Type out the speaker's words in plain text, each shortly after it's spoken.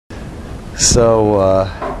So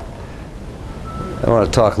I want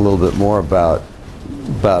to talk a little bit more about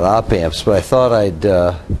op amps, but I thought I'd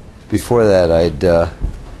before that I'd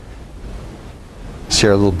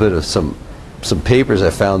share a little bit of some papers I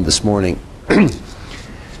found this morning.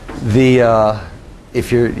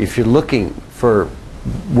 If you're looking for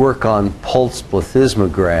work on pulse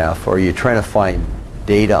plethysmograph, or you're trying to find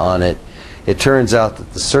data on it, it turns out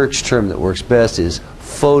that the search term that works best is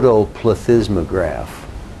photoplethysmograph.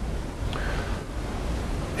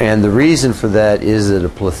 And the reason for that is that a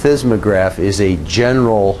plethysmograph is a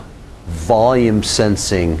general volume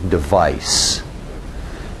sensing device.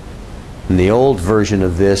 And the old version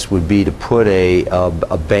of this would be to put a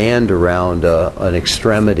band around an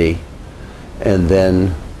extremity and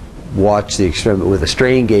then watch the extremity with a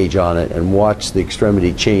strain gauge on it and watch the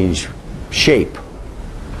extremity change shape.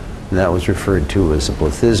 And that was referred to as a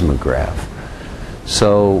plethysmograph.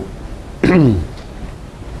 So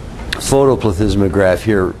photoplethysmograph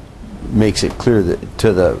here makes it clear that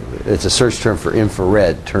it's a search term for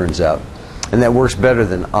infrared, turns out. And that works better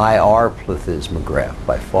than IR plethysmograph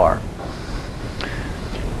by far.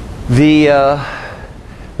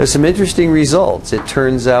 There's some interesting results. It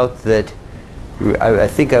turns out that I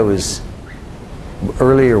think I was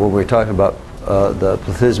earlier when we were talking about the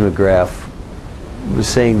plethysmograph was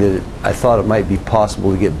saying that I thought it might be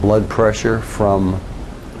possible to get blood pressure from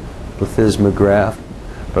plethysmograph,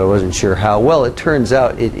 but I wasn't sure how. Well, it turns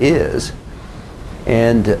out it is.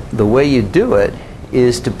 And the way you do it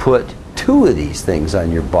is to put two of these things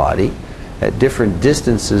on your body at different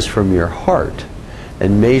distances from your heart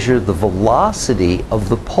and measure the velocity of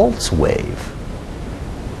the pulse wave,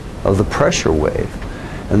 of the pressure wave.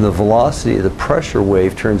 And the velocity of the pressure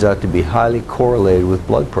wave turns out to be highly correlated with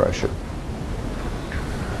blood pressure.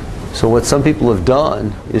 So what some people have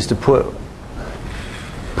done is to put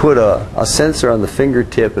a sensor on the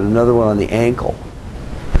fingertip and another one on the ankle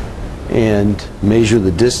and measure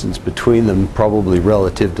the distance between them, probably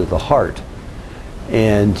relative to the heart.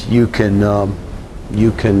 And you can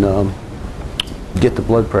get the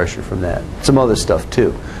blood pressure from that. Some other stuff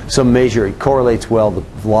too. Some measure, it correlates well, the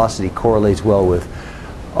velocity correlates well with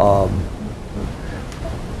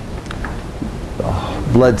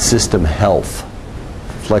blood system health,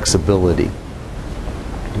 flexibility.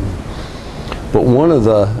 But one of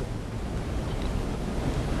the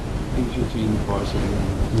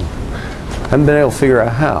I haven't been able to figure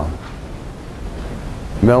out how.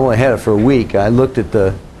 I mean, I only had it for a week. I looked at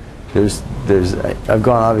the I've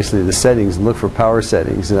gone obviously to the settings and looked for power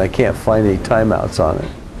settings, and I can't find any timeouts on it.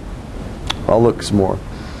 I'll look some more.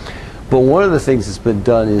 But one of the things that's been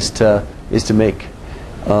done is to make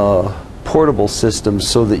portable systems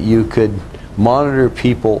so that you could monitor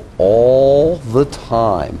people all the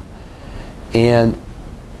time. And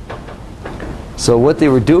so what they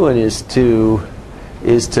were doing is they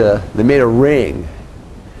made a ring.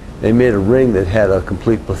 They made a ring that had a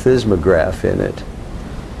complete plethysmograph in it.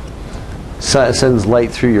 Sends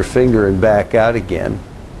light through your finger and back out again.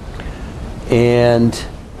 And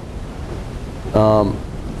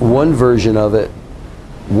one version of it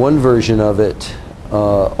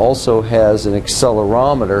also has an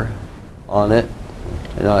accelerometer on it.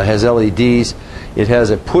 It has LEDs. It has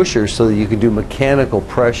a pusher so that you can do mechanical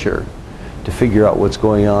pressure to figure out what's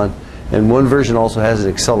going on. And one version also has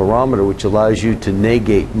an accelerometer, which allows you to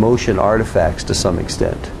negate motion artifacts to some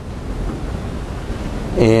extent.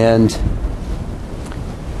 And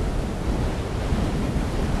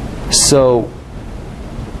so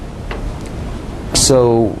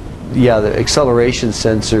yeah, the acceleration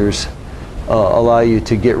sensors allow you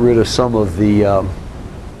to get rid of some of the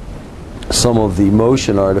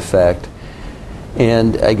motion artifact.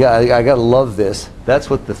 And I gotta love this. That's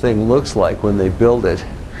what the thing looks like when they build it.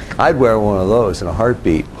 I'd wear one of those in a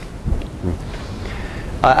heartbeat.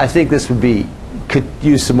 I think this could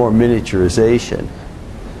use some more miniaturization,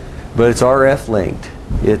 but it's RF linked.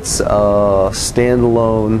 It's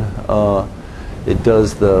standalone. It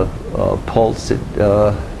does the pulse. It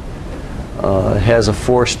has a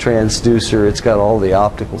force transducer. It's got all the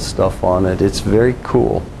optical stuff on it. It's very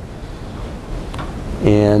cool.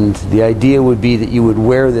 And the idea would be that you would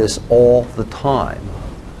wear this all the time,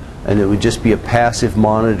 and it would just be a passive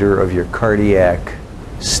monitor of your cardiac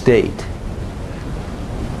state.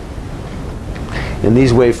 And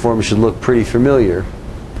these waveforms should look pretty familiar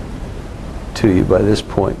to you by this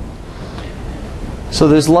point. So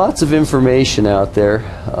there's lots of information out there.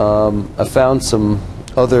 I found some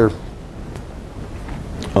other,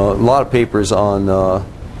 a lot of papers on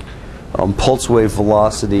pulse wave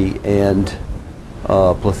velocity and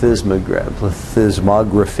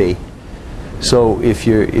plethysmography. So if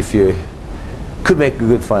you could make a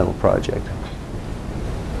good final project.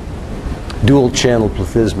 Dual channel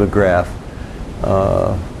plethysmograph,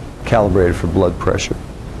 calibrated for blood pressure.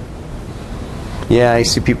 Yeah, I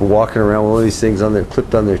see people walking around with all these things on their,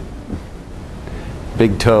 clipped on their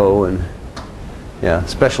big toe, and yeah,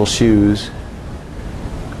 special shoes.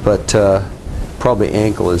 But probably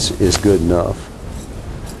ankle is good enough.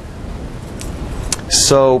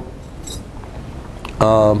 So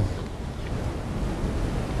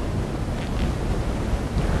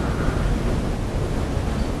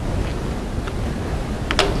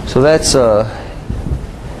so that's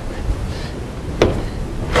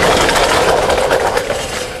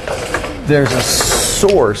there's a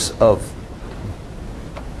source of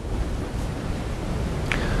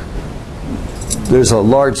there's a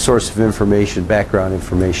large source of information, background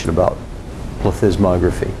information about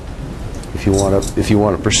plethysmography. If you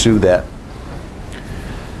want to pursue that.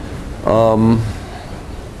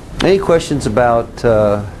 Any questions about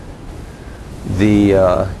the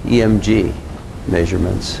EMG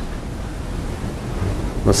measurements?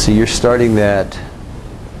 Let's see, you're starting that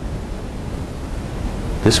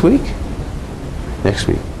this week? Next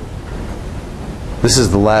week. This is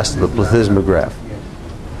the last of the plethysmograph.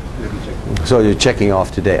 So you're checking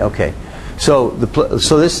off today. Okay. So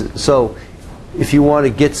so if you want to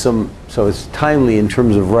get some, so it's timely in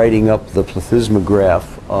terms of writing up the plethysmograph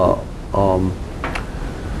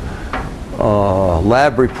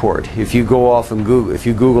lab report. If you go off and Google, if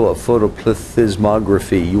you Google a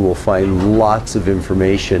photoplethysmography, you will find lots of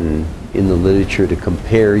information in the literature to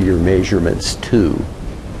compare your measurements to,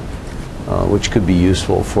 which could be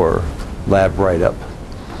useful for lab write-up.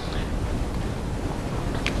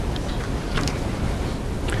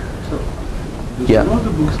 Yeah. Some of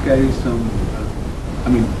the books carry some,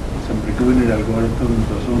 some recommended algorithms,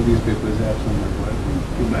 or some of these papers have some algorithms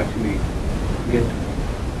to actually get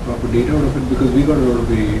proper data out of it, because we got a lot of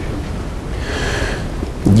variation.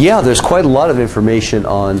 Yeah, there's quite a lot of information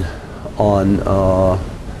on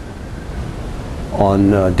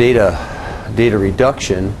data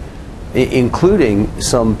reduction, including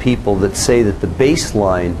some people that say that the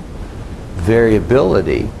baseline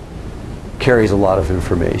variability carries a lot of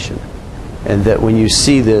information. And that when you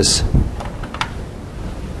see this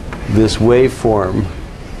waveform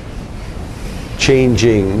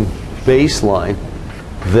changing baseline,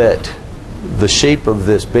 that the shape of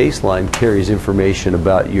this baseline carries information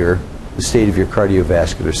about the state of your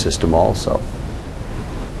cardiovascular system also.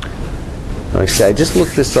 Like I said, I just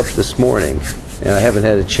looked this up this morning, and I haven't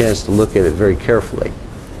had a chance to look at it very carefully.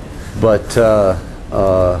 But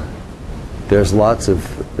there's lots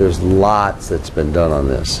that's been done on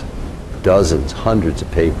this. Dozens, hundreds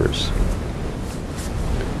of papers.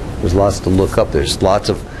 There's lots to look up. There's lots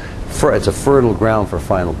of, it's a fertile ground for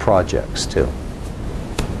final projects too.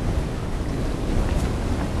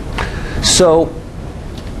 So,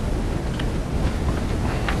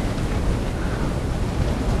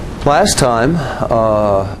 last time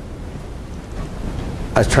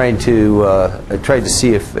I tried to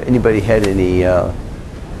see if anybody had any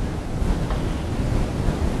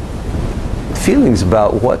feelings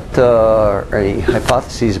about what, or any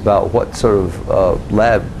hypotheses about what sort of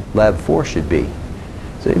lab 4 should be.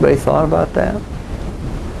 Has anybody thought about that?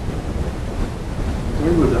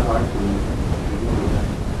 Where was the heart?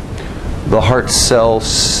 The heart cell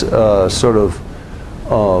sort of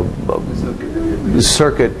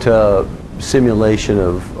circuit simulation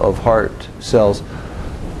of heart cells.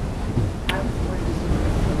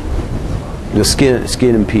 The skin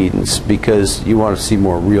impedance, because you want to see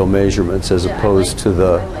more real measurements as opposed to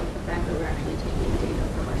the. I like the fact that we're actually taking data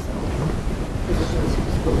from ourselves, as opposed to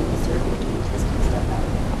just building a circuit and testing stuff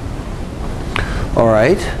out. All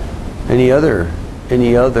right. Any other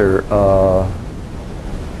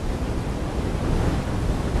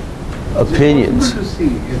opinions? It's possible to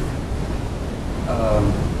see if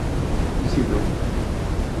you see the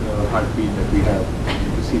heartbeat that we have,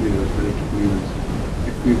 to see the respiratory movements.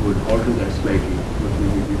 If we would alter that slightly, what we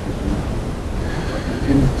would be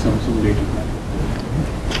in some simulated manner.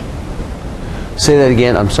 Say that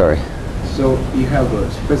again. I'm sorry. So you have a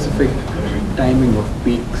specific timing of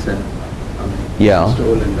peaks and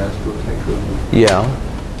systole and diastole, sexual. Yeah.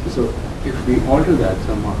 So if we alter that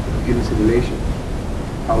somehow in a simulation,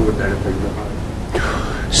 how would that affect the heart?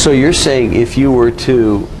 So you're saying if you were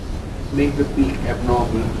to make the peak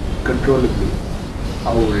abnormal controllably,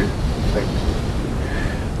 how would it affect?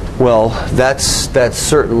 Well, that's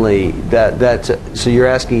certainly so you're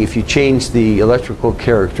asking if you change the electrical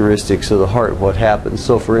characteristics of the heart, what happens?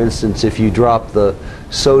 So for instance, if you drop the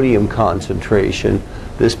sodium concentration,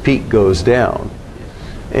 this peak goes down.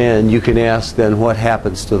 And you can ask then what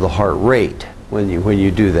happens to the heart rate. when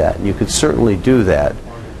you do that. And you could certainly do that.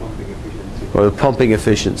 Or the pumping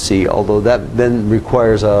efficiency, although that then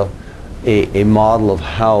requires a model of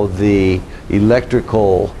how the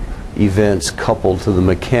electrical events couple to the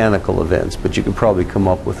mechanical events, but you could probably come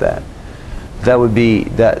up with that. That would be,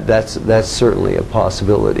 that's certainly a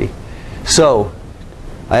possibility. So,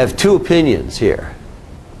 I have two opinions here.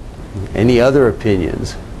 Any other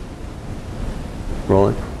opinions?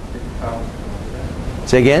 Roland?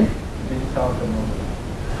 Say again?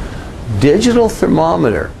 Digital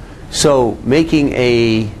thermometer. So making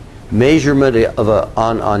a measurement of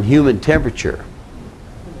on human temperature.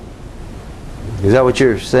 Is that what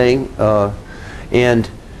you're saying? And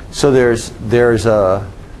so there's a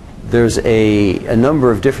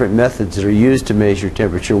number of different methods that are used to measure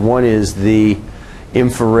temperature. One is the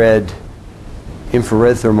infrared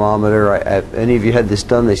thermometer. Any of you had this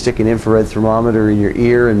done? They stick an infrared thermometer in your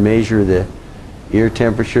ear and measure the ear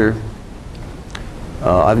temperature.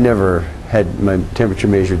 I've never had my temperature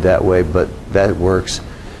measured that way, but that works.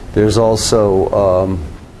 There's also,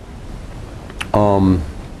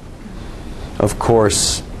 of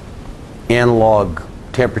course, analog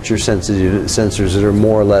temperature sensitive sensors that are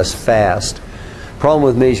more or less fast. Problem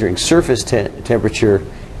with measuring surface temperature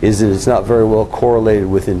is that it's not very well correlated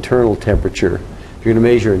with internal temperature. If you're going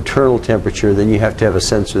to measure internal temperature, then you have to have a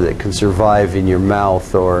sensor that can survive in your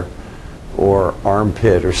mouth or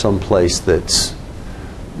armpit or someplace that's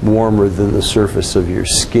warmer than the surface of your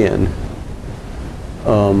skin.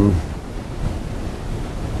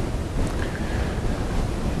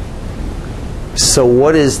 So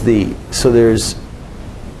what is there's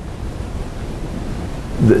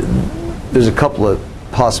a couple of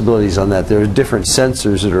possibilities on that. There are different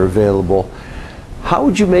sensors that are available. How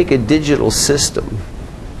would you make a digital system?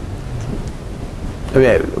 I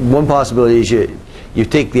mean, one possibility is you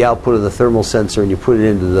take the output of the thermal sensor and you put it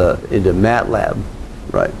into MATLAB,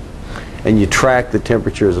 right? And you track the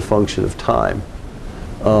temperature as a function of time.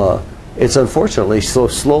 It's unfortunately so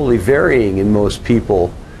slowly varying in most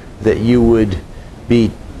people that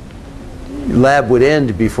lab would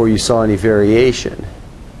end before you saw any variation.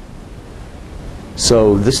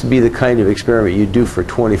 So this would be the kind of experiment you do for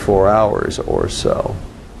 24 hours or so.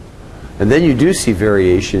 And then you do see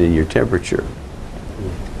variation in your temperature.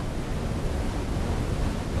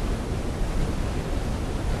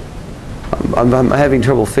 I'm having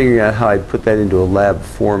trouble figuring out how I'd put that into a lab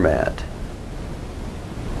format.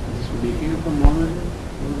 This leaking thermometer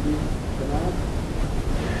would be the lab?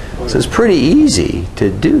 So it's pretty easy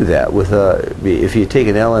to do that with if you take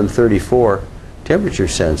an LM34 temperature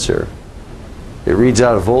sensor. It reads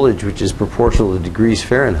out a voltage which is proportional to degrees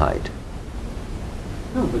Fahrenheit.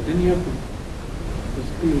 No, but then you have to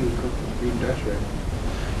physically read that, right?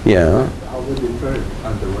 Yeah. How would the infrared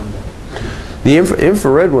run that? The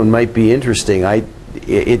infrared one might be interesting.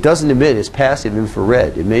 It doesn't emit, it's passive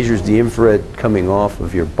infrared. It measures the infrared coming off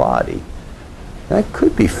of your body. That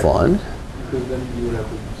could be fun. Because then you would have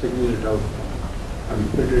to signal it out,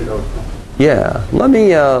 filter it out. Yeah, let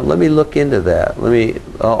me look into that. Let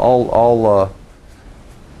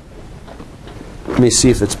me see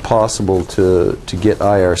if it's possible to get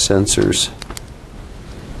IR sensors.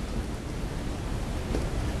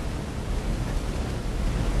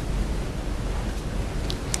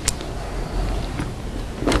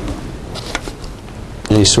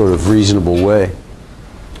 Any sort of reasonable way.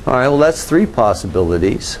 All right, well that's three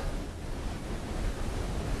possibilities.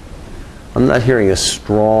 I'm not hearing a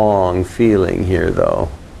strong feeling here, though.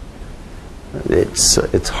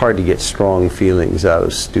 It's hard to get strong feelings out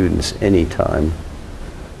of students anytime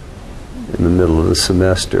in the middle of the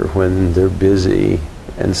semester when they're busy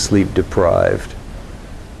and sleep deprived.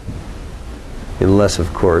 Unless,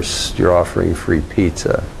 of course, you're offering free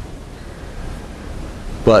pizza.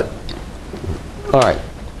 But, all right.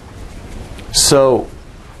 So,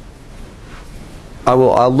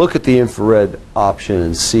 I'll look at the infrared option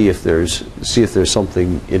and see if there's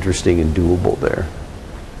something interesting and doable there.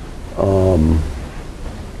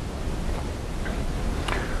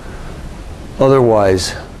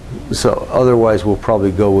 Otherwise we'll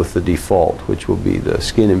probably go with the default, which will be the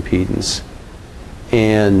skin impedance.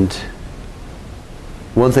 And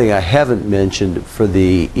one thing I haven't mentioned for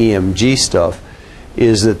the EMG stuff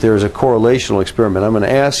is that there's a correlational experiment. I'm going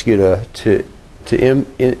to ask you to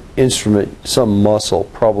instrument some muscle,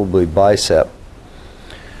 probably bicep,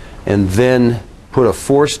 and then put a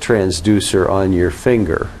force transducer on your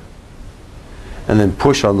finger and then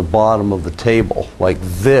push on the bottom of the table like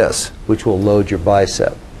this, which will load your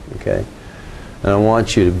bicep. Okay, and I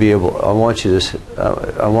want you to be able,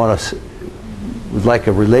 like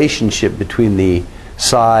a relationship between the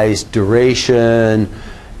size, duration,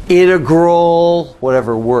 integral,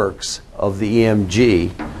 whatever works, of the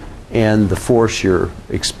EMG and the force you're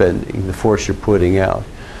expending, the force you're putting out.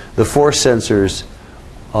 The force sensors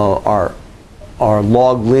are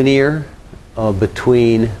log linear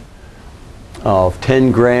between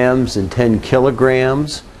 10 grams and 10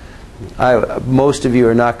 kilograms. Most of you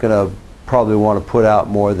are not going to probably want to put out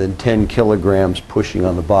more than 10 kilograms pushing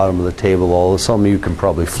on the bottom of the table, although some of you can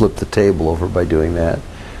probably flip the table over by doing that.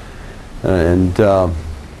 And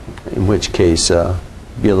in which case, be a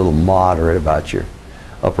little moderate about your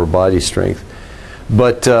upper body strength.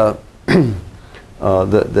 But the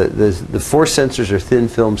force sensors are thin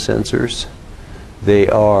film sensors. They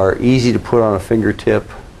are easy to put on a fingertip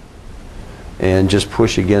and just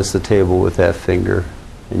push against the table with that finger,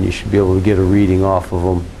 and you should be able to get a reading off of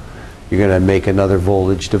them. You're going to make another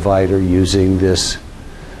voltage divider using this.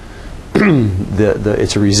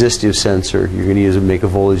 It's a resistive sensor. You're going to make a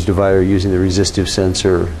voltage divider using the resistive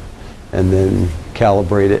sensor and then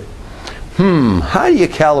calibrate it. How do you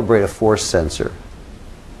calibrate a force sensor?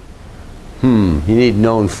 You need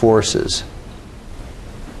known forces.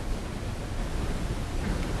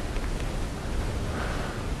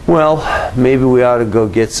 Well, maybe we ought to go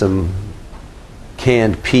get some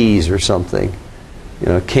canned peas or something. You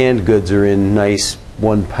know, canned goods are in nice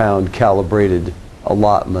 1 pound calibrated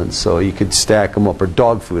allotments, so you could stack them up. Or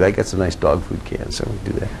dog food. I got some nice dog food cans, so we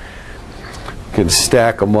do that. You can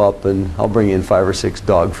stack them up, and I'll bring in 5 or 6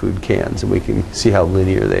 dog food cans, and we can see how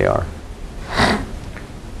linear they are.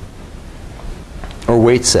 Or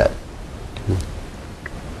weight set. You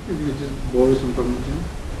can just borrow some from the gym.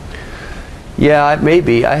 Yeah,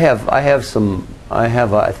 maybe. I have some. I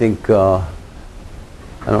think. I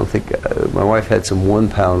don't think my wife had some 1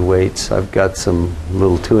 pound weights. I've got some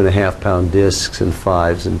little 2.5 pound discs and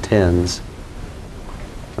 5s and 10s.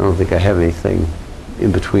 I don't think I have anything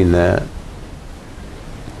in between that.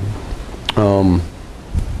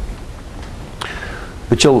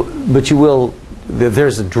 But you will.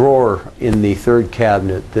 There's a drawer in the third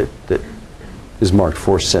cabinet that is marked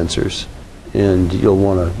force sensors, and you'll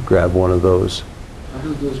want to grab one of those. Are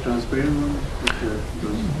those transparent ones?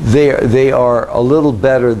 They are a little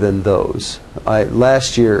better than those.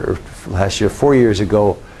 4 years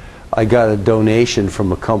ago, I got a donation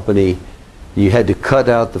from a company. You had to cut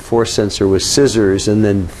out the force sensor with scissors and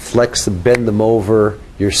then bend them over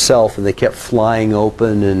yourself, and they kept flying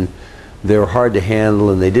open, and they were hard to handle,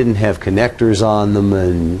 and they didn't have connectors on them,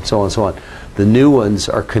 and so on and so on. The new ones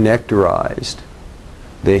are connectorized.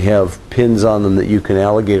 They have pins on them that you can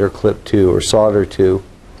alligator clip to or solder to,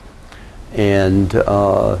 and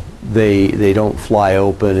they don't fly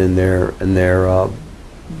open, and they're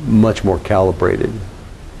much more calibrated.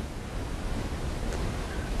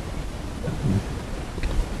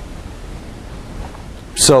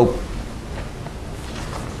 So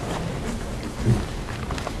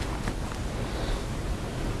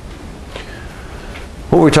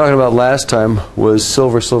what we were talking about last time was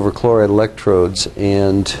silver-chloride electrodes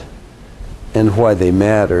and why they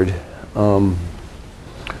mattered. And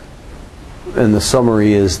the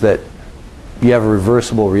summary is that you have a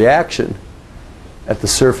reversible reaction at the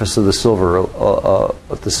surface of the silver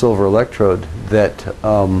electrode that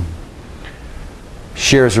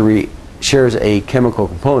shares a chemical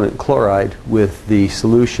component, chloride, with the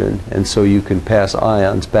solution, and so you can pass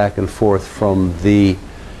ions back and forth from the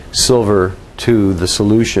silver to the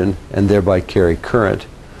solution and thereby carry current.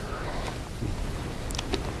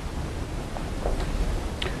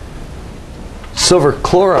 Silver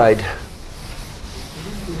chloride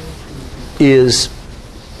is,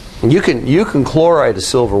 you can chloride a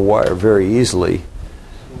silver wire very easily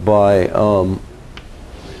by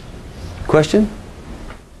question?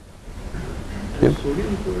 Yep.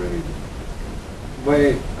 Sodium chloride.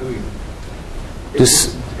 Why? I mean,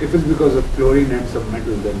 This, if it's because of chlorine and some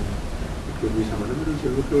metal, then it could be some other metal,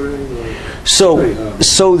 silver chloride.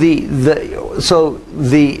 Or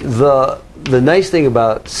the nice thing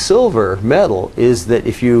about silver metal is that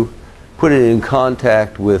if you put it in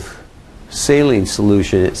contact with saline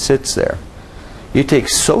solution, it sits there. You take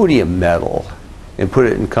sodium metal and put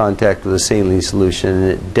it in contact with a saline solution,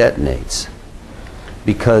 and it detonates,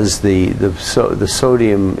 because the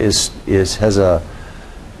sodium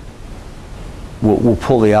will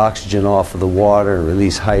pull the oxygen off of the water and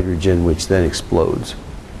release hydrogen, which then explodes.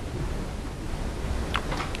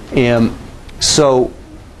 And so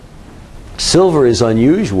silver is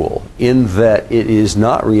unusual in that it is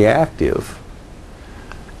not reactive,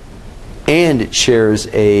 and it shares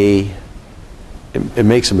it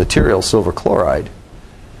makes a material, silver chloride,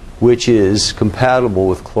 which is compatible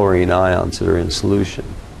with chlorine ions that are in solution.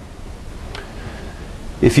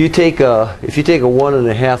 If you take a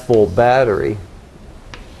 1.5 volt battery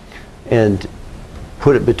and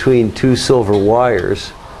put it between two silver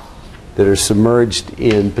wires that are submerged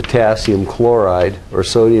in potassium chloride or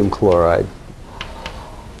sodium chloride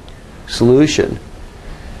solution,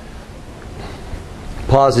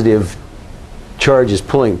 positive charges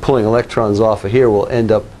pulling electrons off of here will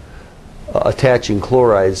end up attaching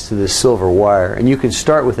chlorides to this silver wire. And you can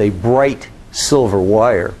start with a bright silver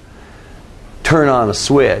wire, turn on a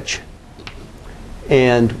switch,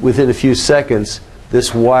 and within a few seconds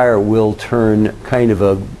this wire will turn kind of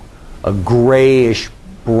a grayish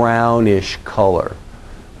brownish color,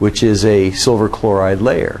 which is a silver chloride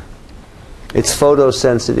layer. It's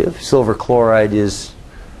photosensitive. Silver chloride is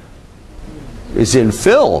in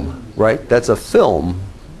film, right? That's a film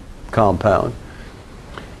compound.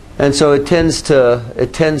 And so it tends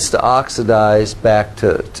to oxidize back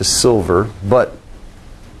to silver, but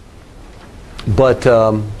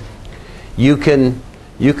you can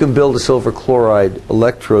build a silver chloride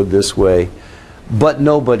electrode this way, but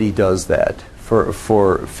nobody does that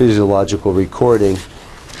for physiological recording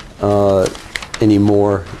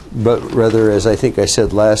anymore. But rather, as I think I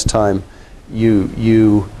said last time,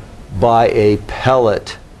 you buy a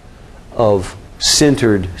pellet of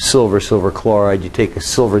sintered silver chloride. You take a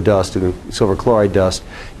silver dust and a silver chloride dust,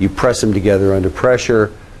 you press them together under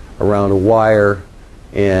pressure around a wire,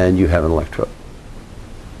 and you have an electrode.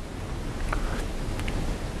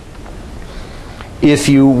 If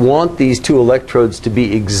you want these two electrodes to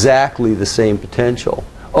be exactly the same potential,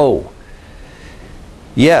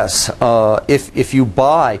 yes, if you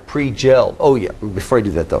buy pre-gelled, before I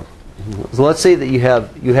do that though, so let's say that you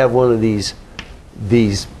have one of these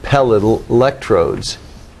pellet electrodes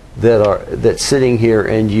that's sitting here,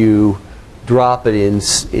 and you drop it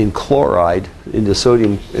in chloride, into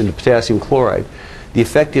potassium chloride. The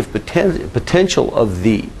effective potential of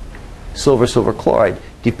the silver chloride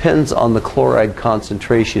depends on the chloride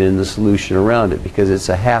concentration in the solution around it, because it's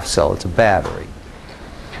a half cell, it's a battery.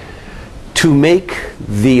 To make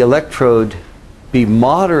the electrode be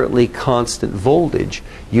moderately constant voltage,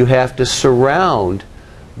 you have to surround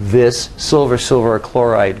this silver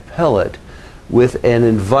chloride pellet with an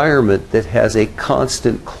environment that has a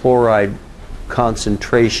constant chloride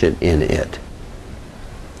concentration in it.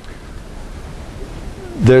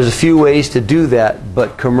 There's a few ways to do that,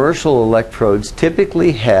 but commercial electrodes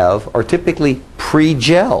typically are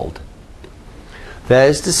pre-gelled. That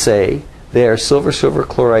is to say, they are silver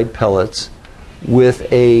chloride pellets with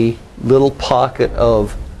a little pocket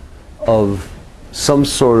of some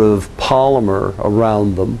sort of polymer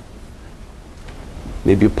around them,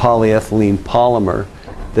 maybe a polyethylene polymer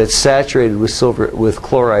that's saturated with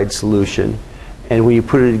chloride solution, and when you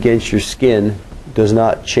put it against your skin, does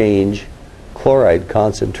not change chloride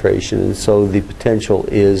concentration, and so the potential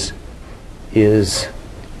is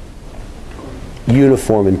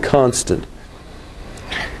uniform and constant.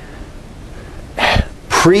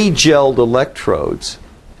 Pre-gelled electrodes,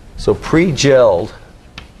 so pre-gelled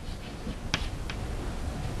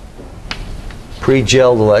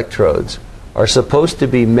electrodes are supposed to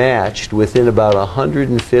be matched within about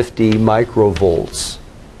 150 microvolts.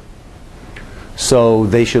 So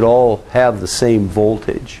they should all have the same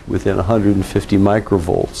voltage within 150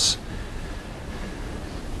 microvolts.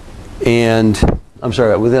 And, I'm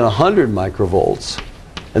sorry, within 100 microvolts.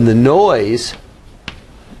 And the noise,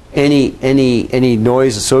 any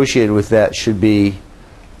noise associated with that should be,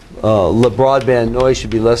 broadband noise should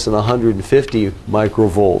be less than 150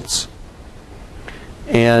 microvolts.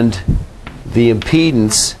 And the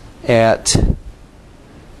impedance at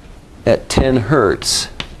 10 hertz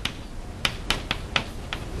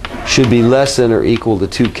should be less than or equal to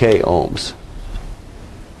 2K ohms.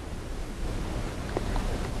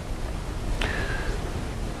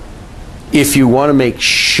 If you want to make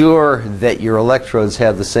sure that your electrodes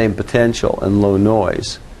have the same potential and low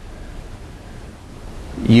noise,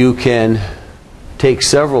 you can take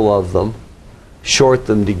several of them, short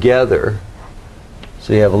them together.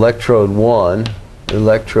 So you have electrode 1,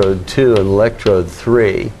 electrode 2, and electrode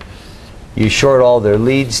 3. You short all their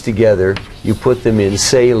leads together, you put them in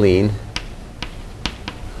saline,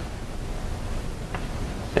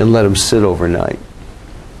 and let them sit overnight.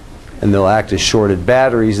 And they'll act as shorted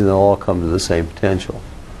batteries, and they'll all come to the same potential.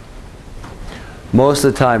 Most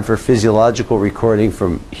of the time for physiological recording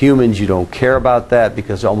from humans, you don't care about that,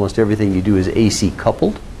 because almost everything you do is AC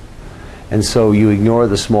coupled. And so you ignore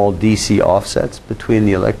the small DC offsets between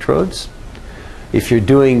the electrodes. If you're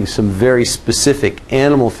doing some very specific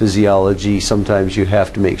animal physiology, sometimes you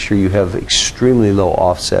have to make sure you have extremely low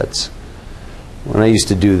offsets. When I used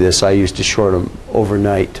to do this, I used to short them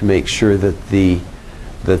overnight to make sure that the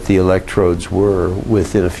that the electrodes were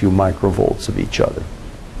within a few microvolts of each other.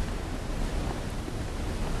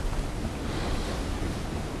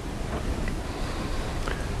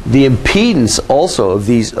 The impedance also of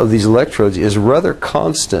these electrodes is rather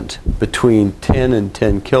constant between 10 and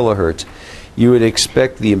 10 kilohertz. You would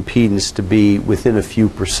expect the impedance to be within a few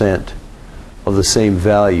percent of the same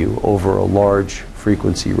value over a large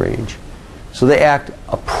frequency range. So they act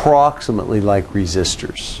approximately like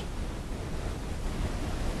resistors.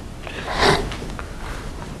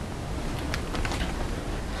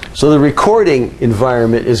 So the recording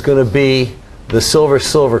environment is going to be the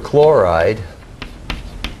silver-chloride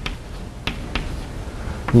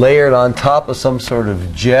layered on top of some sort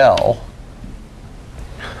of gel,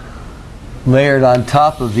 layered on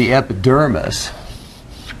top of the epidermis,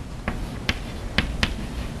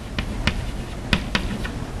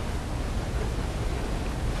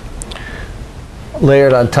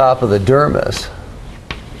 layered on top of the dermis.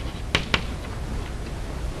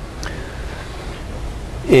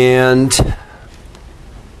 And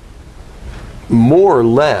more or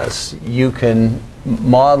less, you can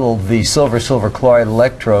model the silver-chloride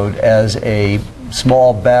electrode as a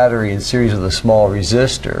small battery in series with a small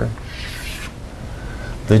resistor.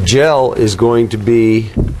 The gel is going to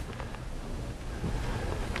be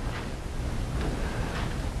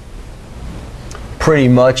pretty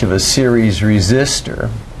much of a series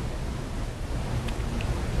resistor.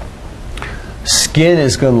 Skin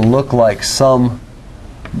is going to look like some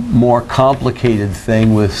more complicated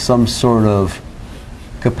thing with some sort of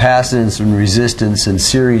capacitance and resistance and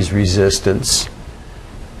series resistance.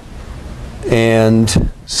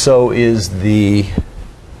 And so is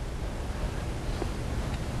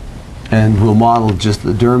and we'll model just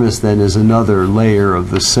the dermis then as another layer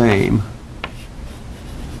of the same.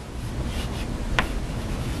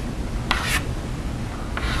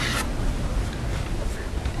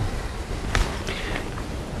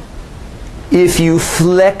 If you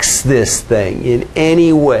flex this thing in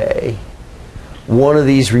any way, one of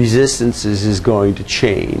these resistances is going to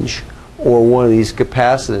change, or one of these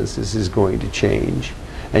capacitances is going to change,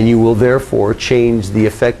 and you will therefore change the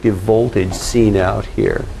effective voltage seen out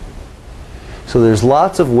here. So there's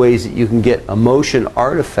lots of ways that you can get a motion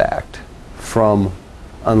artifact from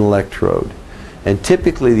an electrode. And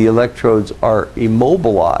typically the electrodes are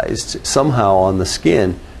immobilized somehow on the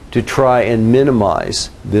skin to try and minimize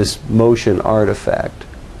this motion artifact.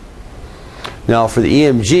 Now for the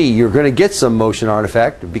EMG, you're going to get some motion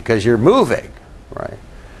artifact because you're moving, right?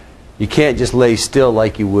 You can't just lay still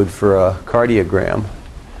like you would for a cardiogram.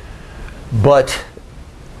 But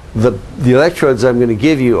the electrodes I'm going to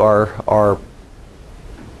give you are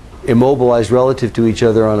immobilized relative to each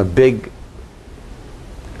other on a big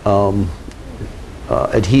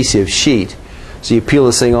adhesive sheet. So you peel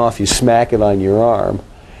this thing off, you smack it on your arm,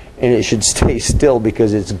 and it should stay still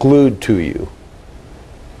because it's glued to you.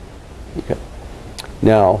 Okay.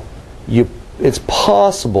 Now, it's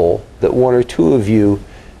possible that one or two of you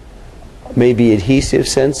may be adhesive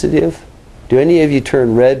sensitive. Do any of you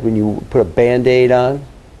turn red when you put a Band-Aid on?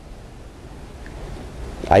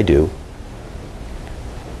 I do.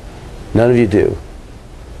 None of you do.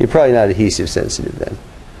 You're probably not adhesive sensitive then.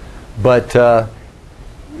 But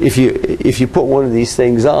if you put one of these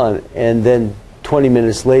things on and then 20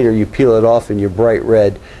 minutes later you peel it off and you're bright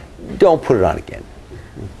red, don't put it on again.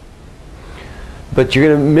 But you're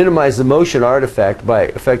going to minimize the motion artifact by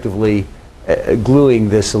effectively gluing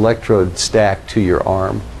this electrode stack to your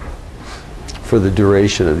arm for the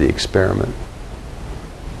duration of the experiment.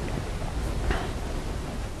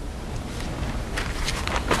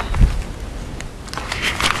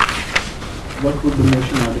 What would the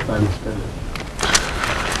motion artifacts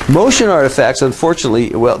tell? Motion artifacts, unfortunately,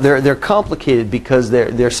 well, they're complicated because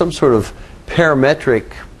they're some sort of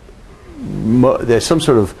parametric, there's some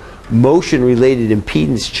sort of motion-related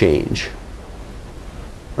impedance change,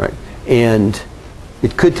 right? And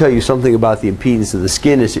it could tell you something about the impedance of the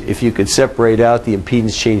skin if you could separate out the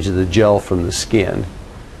impedance change of the gel from the skin.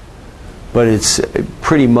 But it's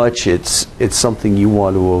pretty much it's something you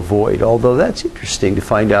want to avoid. Although that's interesting to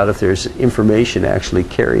find out if there's information actually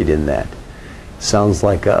carried in that. Sounds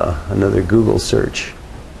like another Google search.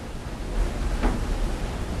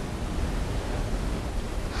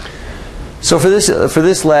 So for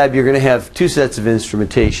this lab, you're going to have two sets of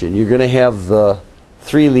instrumentation. You're going to have the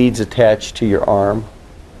 3 leads attached to your arm,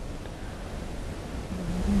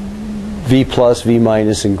 V plus, V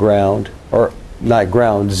minus, and ground, or not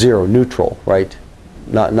ground, 0, neutral, right?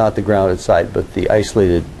 Not the grounded side, but the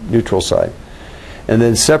isolated neutral side. And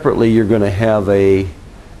then separately, you're going to have a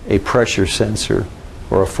pressure sensor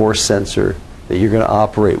or a force sensor that you're going to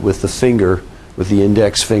operate with the finger with the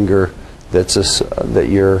index finger that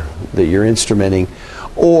you're instrumenting,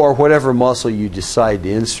 or whatever muscle you decide to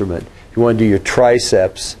instrument. If you want to do your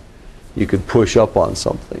triceps, you could push up on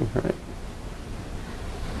something, right?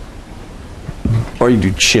 Or you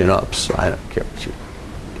do chin-ups. I don't care what you.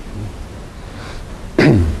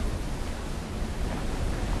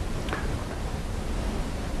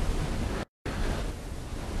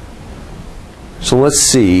 So let's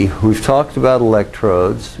see. We've talked about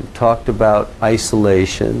electrodes. We've talked about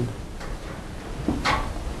isolation.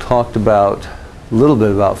 Talked about a little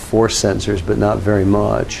bit about force sensors, but not very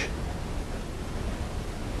much.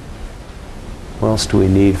 What else do we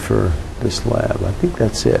need for this lab? I think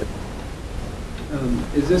that's it.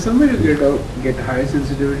 Is there some way to get higher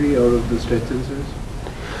sensitivity out of the stretch sensors?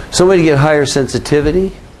 Some way to get higher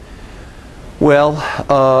sensitivity? Well,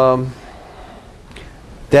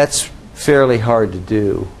 that's fairly hard to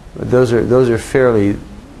do. Those are fairly,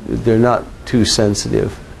 they're not too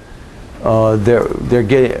sensitive. They're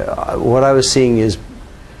getting, what I was seeing is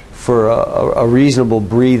for a reasonable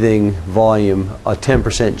breathing volume, a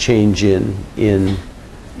 10% change in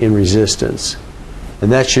resistance.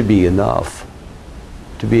 And that should be enough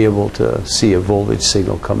to be able to see a voltage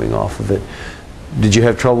signal coming off of it. Did you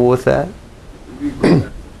have trouble with that?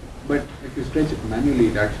 But if you stretch it manually,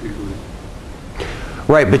 it actually goes.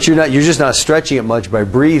 Right, but you're just not stretching it much by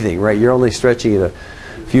breathing, right? You're only stretching it a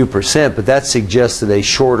few percent, but that suggests that a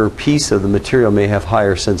shorter piece of the material may have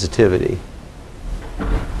higher sensitivity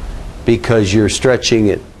because you're stretching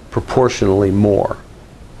it proportionally more.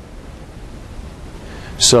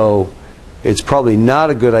 So it's probably not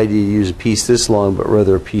a good idea to use a piece this long, but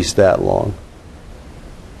rather a piece that long.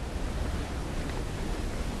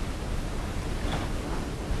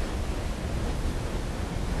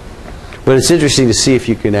 But it's interesting to see if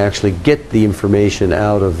you can actually get the information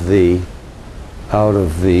out of the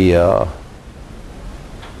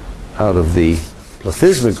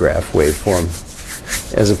plethysmograph waveform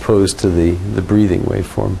as opposed to the breathing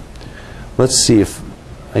waveform. Let's see if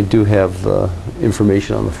I do have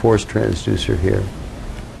information on the force transducer here.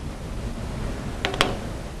 I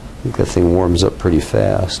think that thing warms up pretty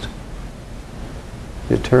fast.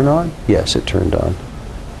 Did it turn on? Yes, it turned on.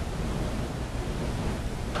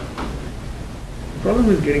 The problem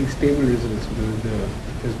is getting stable results with the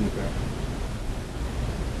plethysmograph.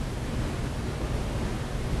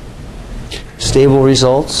 Stable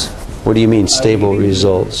results? What do you mean stable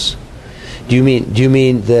results? Do you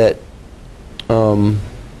mean that The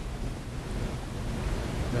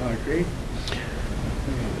heart rate?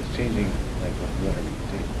 It's changing like whatever you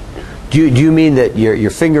take. do you mean that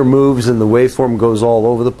your finger moves and the waveform goes all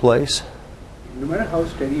over the place? No matter how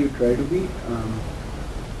steady you try to be,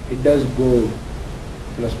 it does go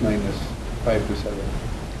plus minus 5 to 7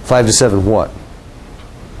 5 to 7 what?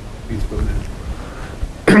 beats per minute.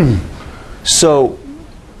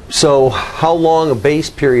 So how long a base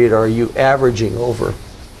period are you averaging over?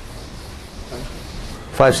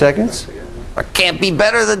 5 seconds? It can't be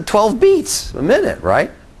better than 12 beats a minute,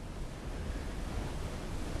 right?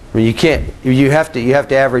 I mean, you can't. You have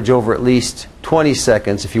to average over at least 20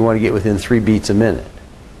 seconds if you want to get within 3 beats a minute,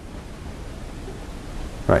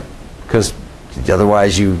 right? Because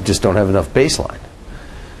otherwise you just don't have enough baseline.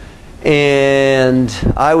 And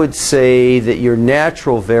I would say that your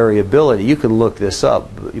natural variability, you can look this up,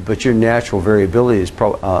 but your natural variability is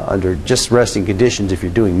probably under just resting conditions. If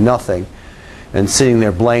you're doing nothing and sitting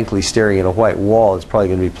there blankly staring at a white wall, it's probably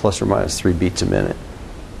going to be plus or minus 3 beats a minute.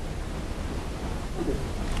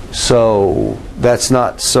 So that's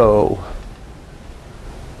not so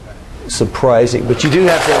surprising, but you do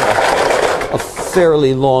have to have a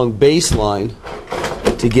fairly long baseline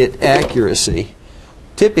to get accuracy.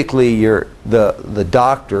 Typically, the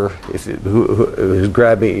doctor, who's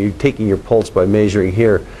grabbing, you're taking your pulse by measuring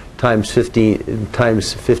here, times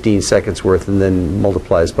 15 seconds worth, and then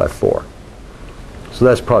multiplies by 4. So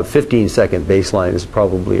that's probably 15-second baseline is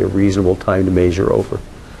probably a reasonable time to measure over.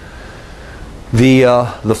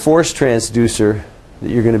 The force transducer that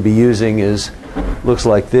you're going to be using looks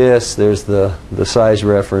like this. There's the size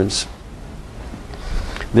reference.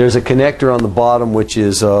 There's a connector on the bottom which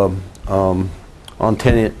is on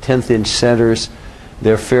 10th-inch centers.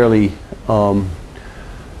 They're fairly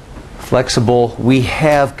flexible. We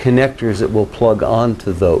have connectors that will plug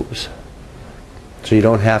onto those, so you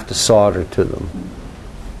don't have to solder to them.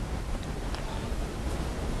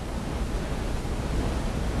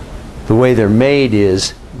 The way they're made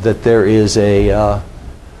is that there is a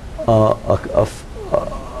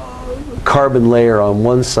carbon layer on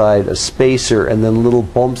one side, a spacer, and then little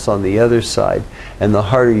bumps on the other side. And the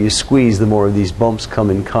harder you squeeze, the more of these bumps come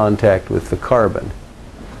in contact with the carbon.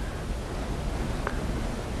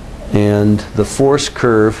 And the force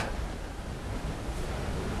curve,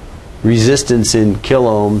 resistance in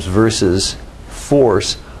kiloohms versus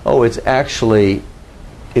force, oh, it's actually,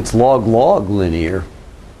 it's log-log linear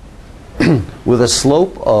with a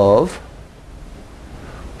slope of,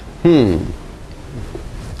 the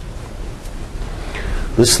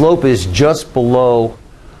slope is just below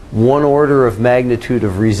 1 order of magnitude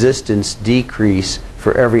of resistance decrease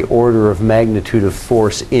for every order of magnitude of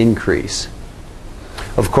force increase.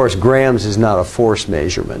 Of course, grams is not a force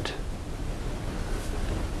measurement.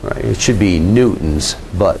 Right? It should be newtons,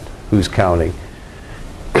 but who's counting?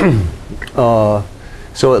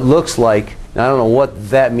 So it looks like, I don't know what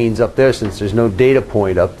that means up there since there's no data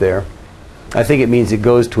point up there. I think it means it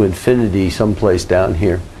goes to infinity someplace down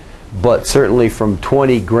here. But certainly from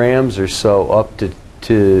 20 grams or so up to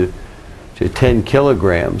 10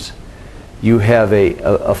 kilograms, you have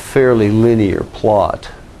a fairly linear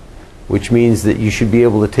plot, which means that you should be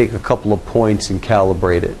able to take a couple of points and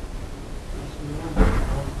calibrate it.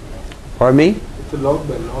 Pardon me? It's a log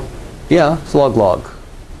by log. Yeah, it's log-log.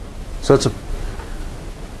 So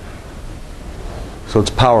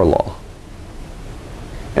it's power law.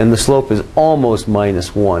 And the slope is almost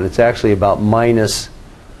 -1. It's actually about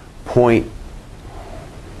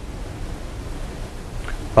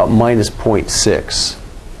 -0.6.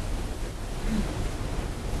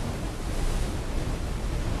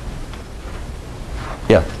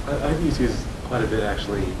 Yeah. I've used these quite a bit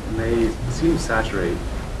actually, and they seem to saturate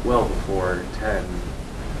well before 10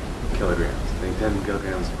 kilograms. I think 10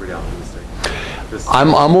 kilograms is pretty optimistic.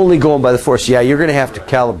 I'm only going by the force. Yeah, you're going to have to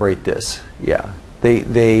calibrate this. Yeah,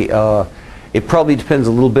 it probably depends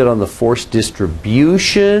a little bit on the force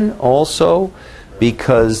distribution also,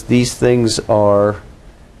 because these things are.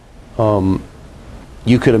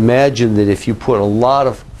 You could imagine that if you put a lot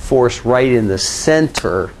of force right in the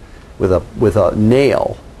center with a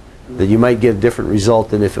nail, that you might get a different result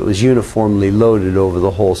than if it was uniformly loaded over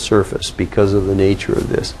the whole surface because of the nature of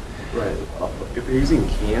this. Right. If you're using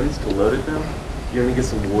cans to load it though, you're going to get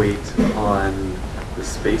some weight on the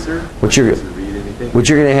spacer. What you're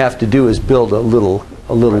going to have to do is build a little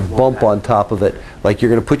bump on top of it, like you're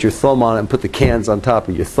going to put your thumb on it and put the cans on top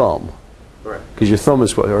of your thumb. Because your thumb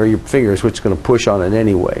is, or your finger is what's going to push on it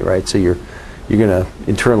anyway, right? So you're going to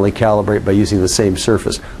internally calibrate by using the same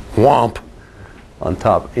surface. Whomp! On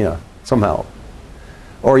top, somehow.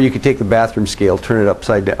 Or you could take the bathroom scale, turn it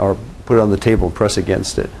upside down, or put it on the table and press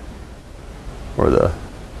against it. Or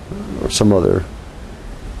some other.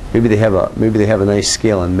 Maybe they have a nice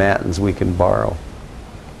scale in Matins we can borrow.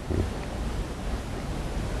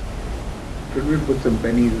 Could we put some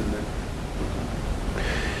pennies in there?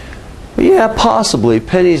 Yeah, possibly.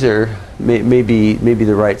 Pennies are maybe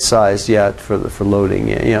the right size, yeah, for loading.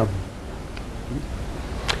 Yeah.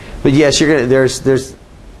 But yes, there's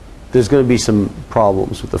going to be some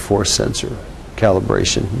problems with the force sensor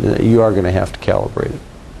calibration. You are going to have to calibrate it.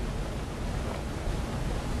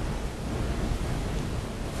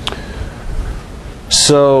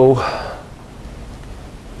 So,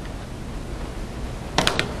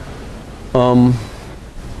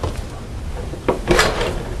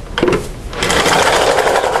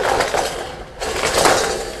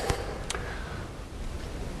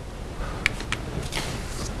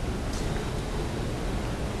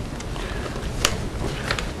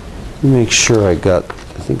 make sure I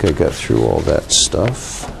think I got through all that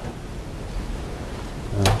stuff.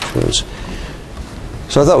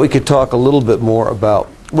 So I thought we could talk a little bit more about,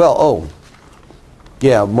 more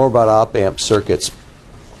about op-amp circuits.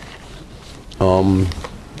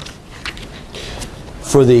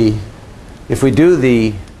 If we do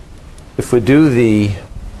the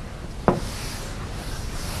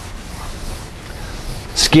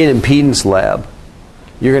skin impedance lab,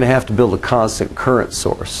 you're going to have to build a constant current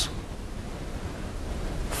source.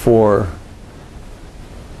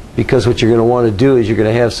 Because what you're going to want to do is you're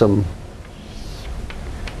going to have some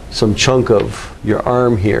chunk of your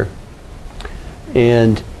arm here,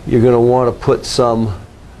 and you're going to want to put some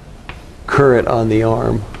current on the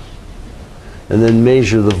arm and then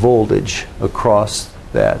measure the voltage across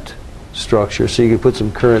that structure. So you can put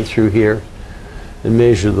some current through here and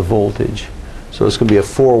measure the voltage. So it's going to be a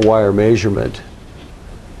 4-wire measurement,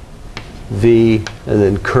 V, and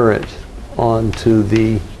then current onto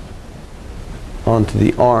the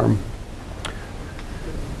arm.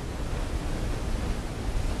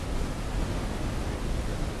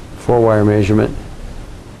 Four-wire measurement.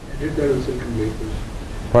 I did that in silicon wafers.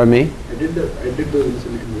 Pardon me? I did those in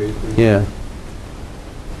silicon wafers. Yeah.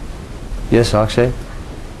 Yes, Akshay?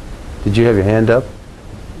 Did you have your hand up?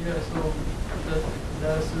 Yeah, so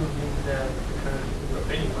that assuming that the current can go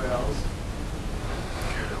anywhere else.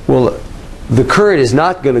 Well, the current is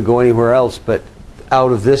not going to go anywhere else but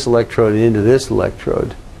out of this electrode and into this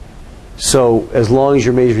electrode. So as long as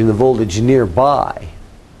you're measuring the voltage nearby,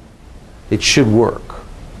 it should work.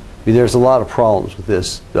 I mean, there's a lot of problems with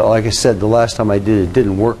this. Like I said, the last time I did it, it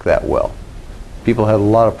didn't work that well. People had a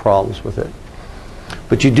lot of problems with it.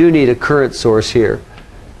 But you do need a current source here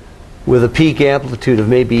with a peak amplitude of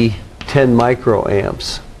maybe 10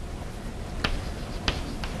 microamps.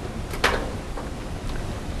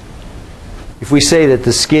 If we say that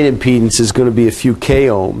the skin impedance is going to be a few k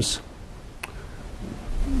ohms,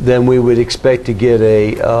 then we would expect to get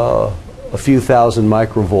a few thousand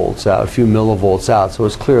microvolts out, a few millivolts out, so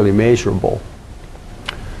it's clearly measurable.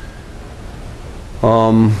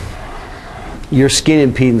 Your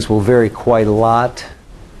skin impedance will vary quite a lot.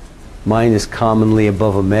 Mine is commonly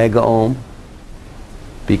above a mega ohm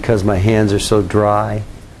because my hands are so dry.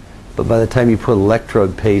 But by the time you put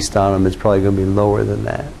electrode paste on them, it's probably going to be lower than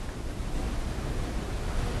that.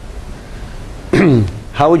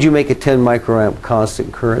 How would you make a 10 microamp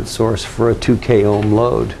constant current source for a 2K ohm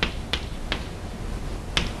load?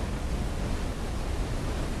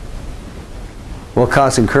 Well,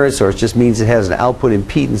 constant current source just means it has an output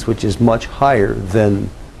impedance which is much higher than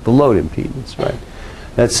the load impedance, right?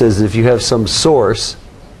 That says if you have some source,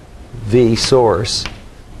 V source,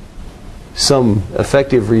 some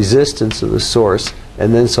effective resistance of the source,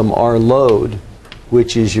 and then some R load,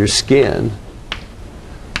 which is your skin,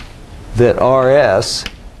 that RS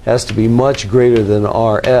has to be much greater than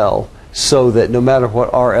RL so that no matter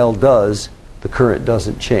what RL does, the current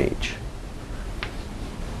doesn't change.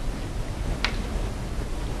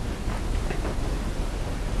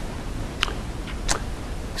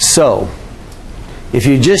 So, if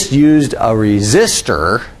you just used a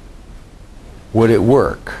resistor, would it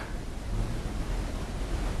work?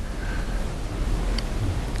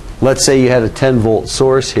 Let's say you had a 10 volt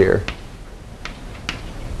source here,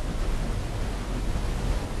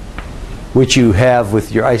 which you have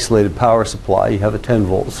with your isolated power supply. You have a 10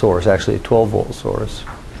 volt source, actually a 12 volt source.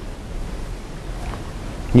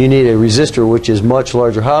 You need a resistor which is much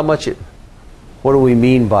larger. How much? What do we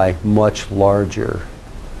mean by much larger?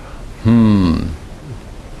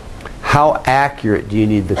 How accurate do you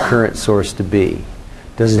need the current source to be?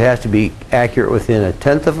 Does it have to be accurate within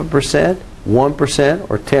 0.1%, 1%,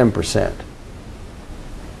 or 10%?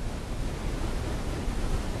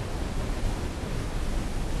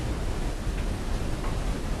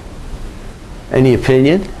 Any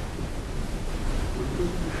opinion?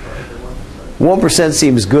 1%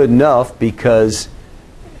 seems good enough because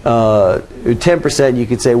 10% you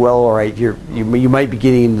could say, well, all right, you might be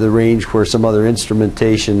getting into the range where some other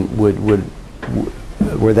instrumentation where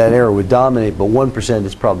that error would dominate, but 1%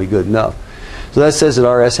 is probably good enough. So that says that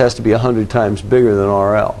RS has to be 100 times bigger than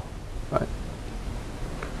RL. Right?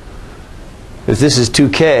 If this is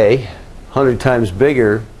 2K, 100 times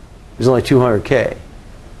bigger is only 200K.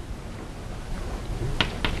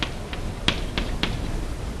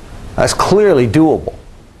 That's clearly doable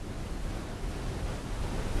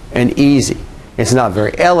and easy. It's not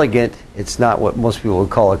very elegant. It's not what most people would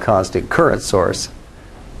call a constant current source,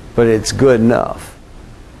 but it's good enough.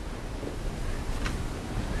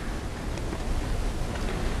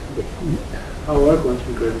 How are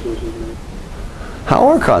constant current sources made? How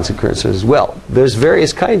are constant current sources? Well, there's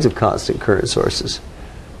various kinds of constant current sources.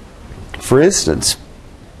 For instance,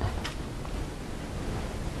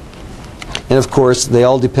 and of course, they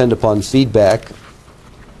all depend upon feedback.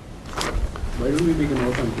 Why don't we make an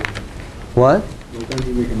op-amp here? What? Why can't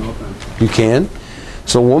we make an op-amp? You can.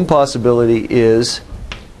 So one possibility is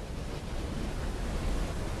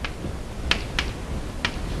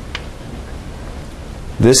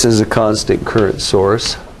this is a constant current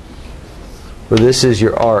source, or this is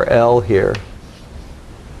your RL here,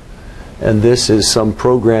 and this is some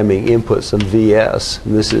programming input, some VS,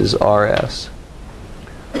 and this is RS.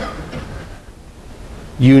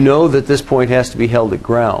 You know that this point has to be held at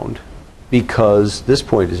ground because this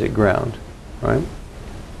point is at ground, right?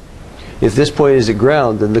 If this point is at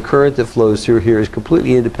ground, then the current that flows through here is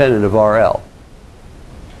completely independent of RL,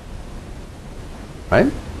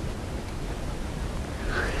 right?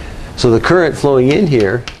 So the current flowing in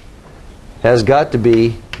here has got to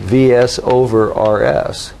be VS over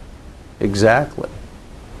RS, exactly.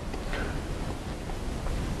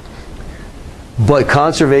 But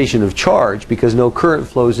conservation of charge, because no current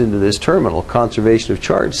flows into this terminal, conservation of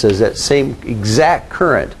charge says that same exact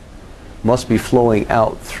current must be flowing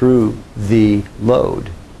out through the load.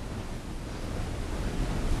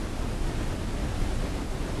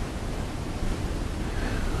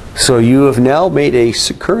 So you have now made a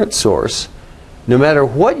current source. No matter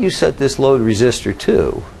what you set this load resistor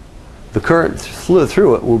to, the current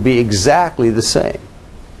through it will be exactly the same.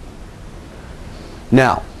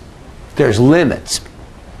 Now, there's limits.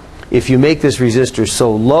 If you make this resistor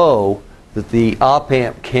so low that the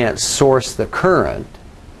op-amp can't source the current,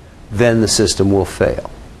 then the system will fail.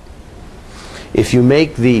 If you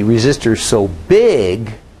make the resistor so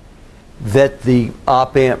big that the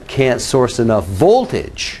op-amp can't source enough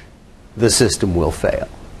voltage, the system will fail.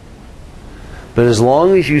 But as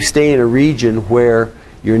long as you stay in a region where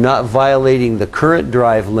you're not violating the current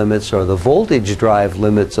drive limits or the voltage drive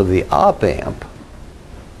limits of the op-amp,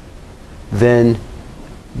 then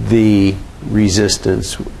the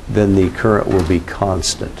resistance, then the current will be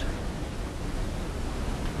constant.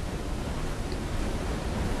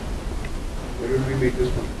 Where would we make this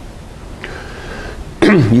one?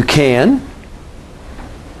 You can.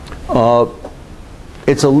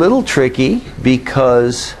 It's a little tricky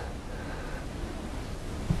because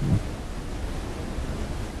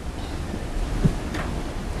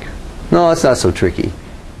no, it's not so tricky.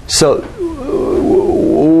 So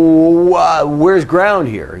where's ground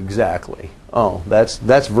here exactly? Oh, that's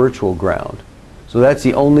virtual ground. So that's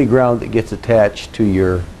the only ground that gets attached to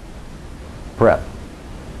your prep.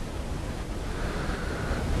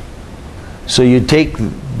 So you'd take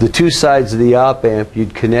the two sides of the op-amp,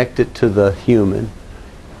 you'd connect it to the human.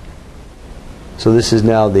 So this is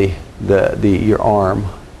now your arm.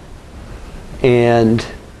 And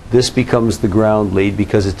this becomes the ground lead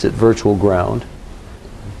because it's at virtual ground.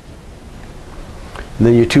 And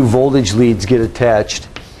then your two voltage leads get attached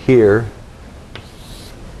here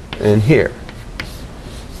and here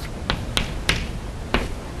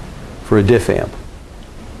for a diff amp.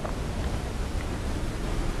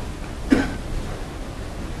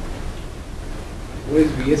 What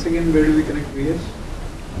is VS again? Where do we connect VS?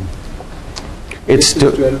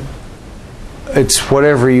 It's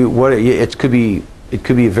whatever it could be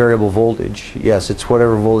a variable voltage. Yes, it's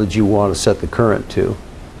whatever voltage you want to set the current to.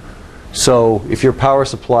 So if your power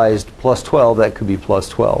supply is plus 12, that could be plus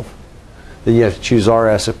 12. Then you have to choose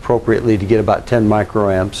RS appropriately to get about 10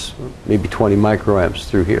 microamps, maybe 20 microamps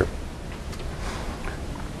through here.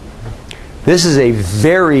 This is a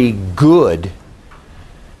very good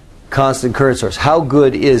constant current source. How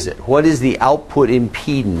good is it? What is the output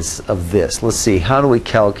impedance of this? Let's see, how do we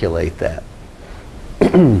calculate that?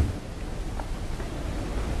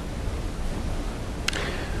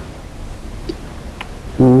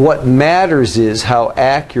 What matters is how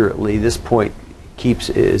accurately this point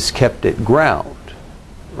is kept at ground,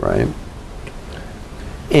 right?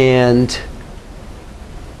 And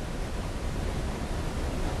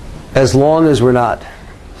as long as we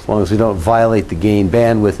don't violate the gain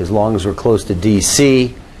bandwidth, as long as we're close to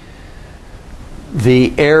DC,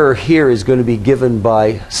 the error here is going to be given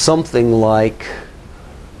by something like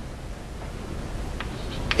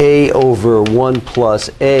A over 1 plus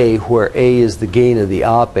A, where A is the gain of the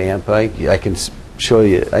op-amp. I can show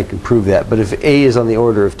you, I can prove that. But if A is on the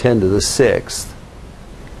order of 10 to the 6th,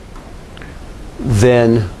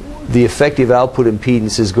 then the effective output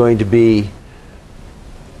impedance is going to be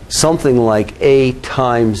something like A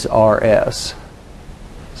times RS.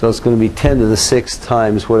 So it's going to be 10 to the 6th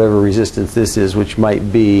times whatever resistance this is, which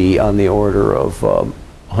might be on the order of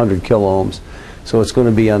 100 kiloohms. So it's going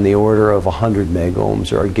to be on the order of 100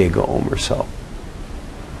 megohms or a gigaohm or so.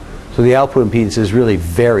 So the output impedance is really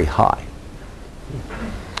very high.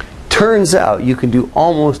 Turns out you can do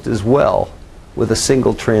almost as well with a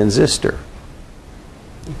single transistor.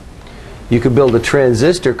 You could build a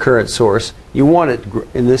transistor current source. You want it,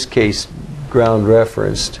 in this case, ground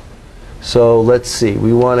referenced. So let's see,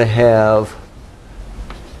 we want to have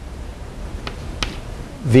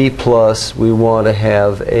V plus, we want to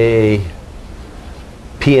have a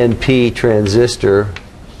PNP transistor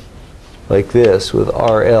like this with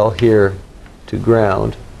RL here to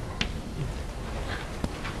ground.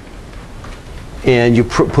 And you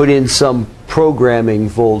put in some programming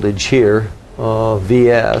voltage here,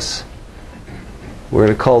 VS. We're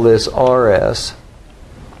going to call this RS.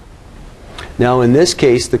 Now in this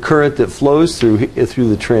case, the current that flows through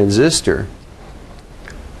the transistor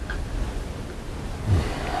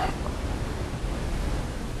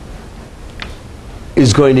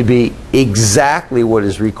is going to be exactly what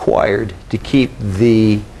is required to keep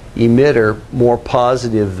the emitter more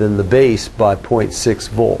positive than the base by 0.6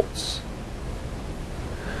 volts.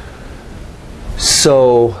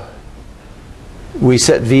 So we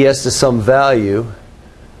set VS to some value.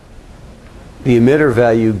 The emitter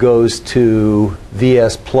value goes to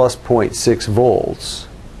VS plus 0.6 volts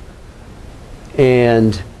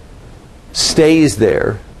and stays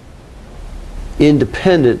there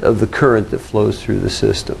independent of the current that flows through the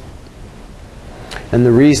system. And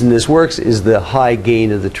the reason this works is the high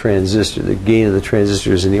gain of the transistor. The gain of the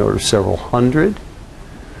transistor is in the order of several hundred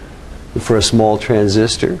for a small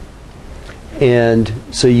transistor. And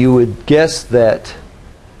so you would guess that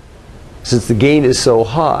since the gain is so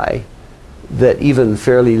high, that even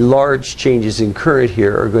fairly large changes in current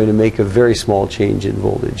here are going to make a very small change in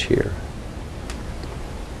voltage here.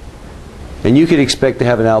 And you could expect to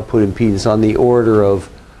have an output impedance on the order of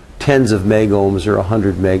tens of megohms or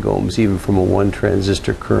 100 megohms, even from a one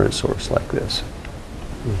transistor current source like this.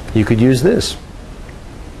 You could use this.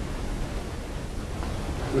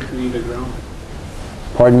 But we need a ground.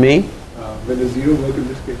 Pardon me? When does zero work in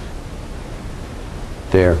this case?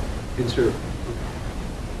 There. Instead of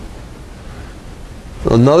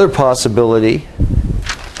Another possibility.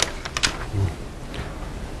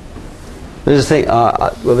 There's a thing.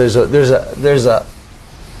 Well, there's a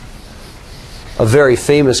very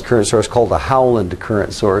famous current source called a Howland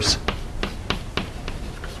current source,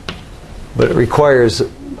 but it requires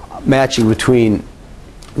matching between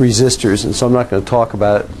resistors, and so I'm not going to talk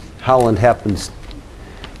about it. Howland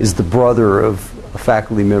is the brother of a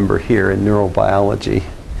faculty member here in neurobiology.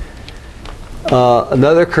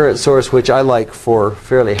 Another current source which I like for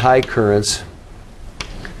fairly high currents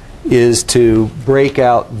is to break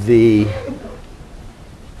out the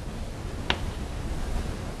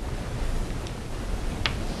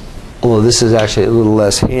although this is actually a little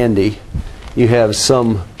less handy. You have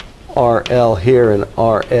some RL here and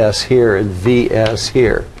RS here and VS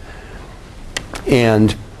here.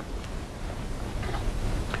 And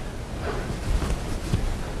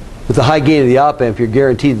with the high gain of the op amp, you're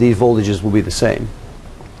guaranteed these voltages will be the same.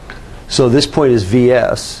 So this point is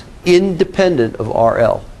VS, independent of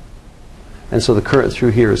RL. And so the current through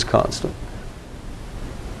here is constant,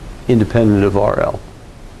 independent of RL.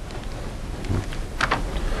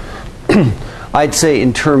 I'd say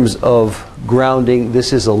in terms of grounding,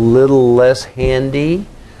 this is a little less handy.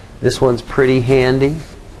 This one's pretty handy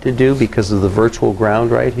to do because of the virtual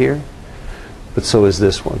ground right here. But so is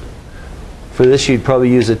this one. For this, you'd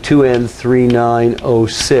probably use a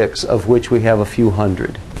 2N3906, of which we have a few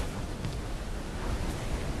hundred.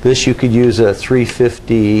 This you could use a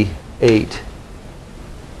 358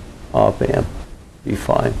 op amp. Be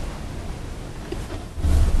fine.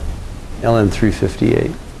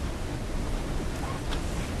 LM358.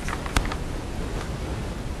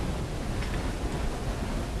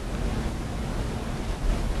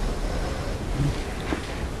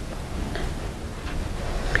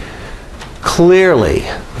 Clearly,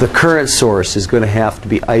 the current source is going to have to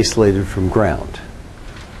be isolated from ground,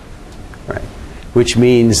 right? Which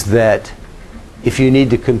means that if you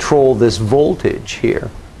need to control this voltage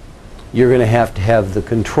here, you're going to have the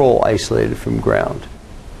control isolated from ground.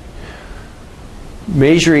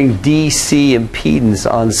 Measuring DC impedance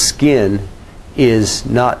on skin is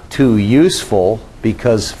not too useful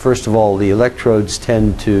because, first of all, the electrodes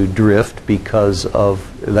tend to drift because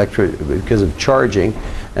of charging,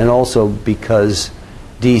 and also because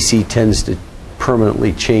DC tends to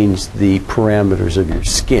permanently change the parameters of your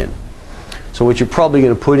skin. So what you're probably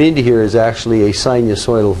going to put into here is actually a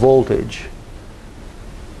sinusoidal voltage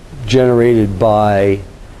generated by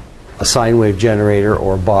a sine wave generator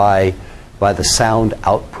or by the sound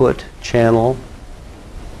output channel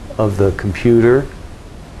of the computer.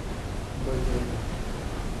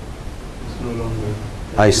 it's no longer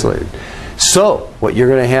Isolated. So what you're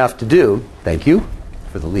going to have to do, thank you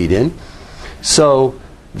for the lead-in. So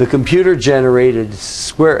the computer-generated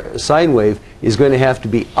sine wave is going to have to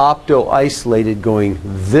be opto-isolated going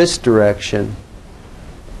this direction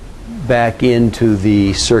back into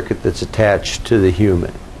the circuit that's attached to the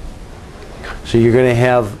human. So you're going to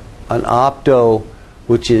have an opto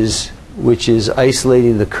which is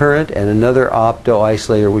isolating the current, and another opto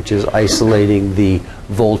isolator which is isolating the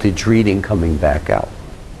voltage reading coming back out.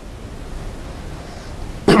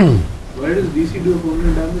 Why does DC do a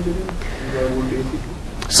permanent damage again? Why won't AC do?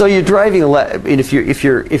 So you're driving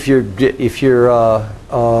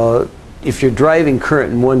if you're driving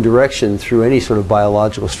current in one direction through any sort of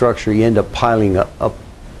biological structure, you end up piling up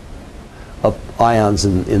ions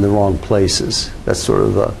in the wrong places. That's sort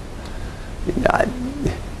of the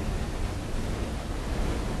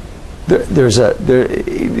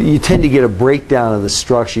you tend to get a breakdown of the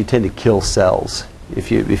structure. You tend to kill cells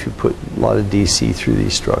if you put a lot of DC through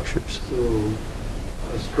these structures. So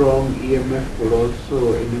a strong EMF would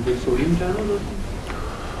also inhibit sodium channels or something?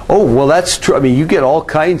 Oh, well, that's true. I mean, you get all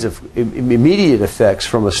kinds of immediate effects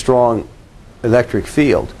from a strong electric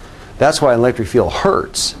field. That's why an electric field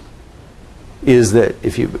hurts, is that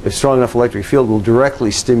if a strong enough electric field will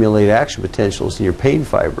directly stimulate action potentials in your pain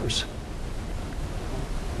fibers.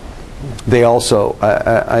 They also,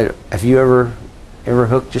 have you ever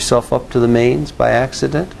hooked yourself up to the mains by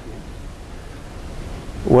accident?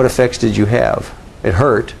 What effects did you have? It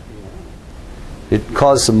hurt. It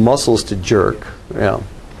caused some muscles to jerk. Yeah,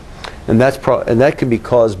 and that can be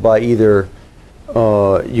caused by either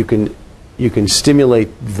you can stimulate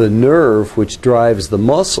the nerve which drives the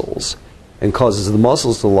muscles and causes the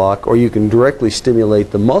muscles to lock, or you can directly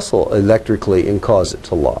stimulate the muscle electrically and cause it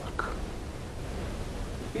to lock.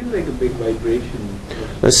 Feels like a big vibration.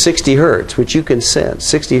 That's 60 hertz, which you can sense.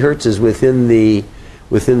 60 hertz is within the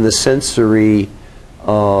sensory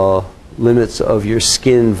limits of your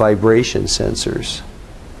skin vibration sensors.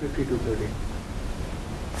 50 to 30.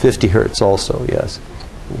 50 hertz also, yes.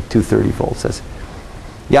 230 volts.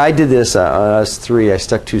 Yeah, I did this when I was 3. I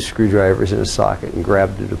stuck 2 screwdrivers in a socket and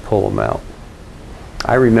grabbed it to pull them out.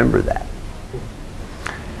 I remember that.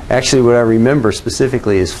 Actually, what I remember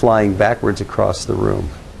specifically is flying backwards across the room,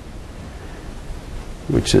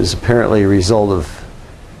 which is apparently a result of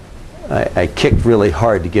I kicked really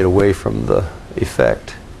hard to get away from the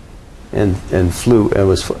effect, and flew.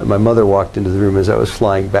 My mother walked into the room as I was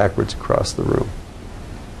flying backwards across the room.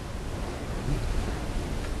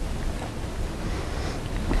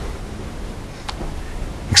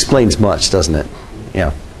 Explains much, doesn't it?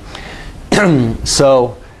 Yeah.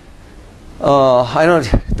 So I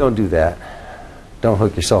don't do that. Don't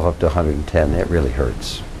hook yourself up to 110. That really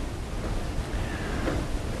hurts.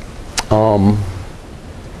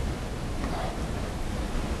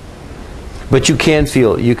 But you can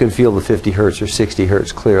feel the 50 hertz or 60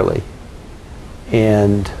 hertz clearly,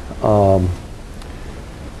 and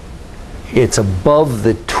it's above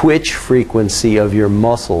the twitch frequency of your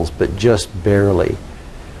muscles, but just barely.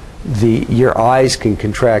 Your eyes can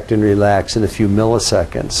contract and relax in a few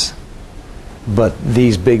milliseconds, but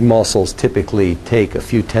these big muscles typically take a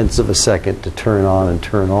few tenths of a second to turn on and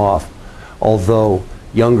turn off, although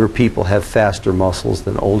younger people have faster muscles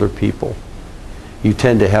than older people. You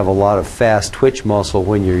tend to have a lot of fast twitch muscle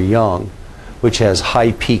when you're young, which has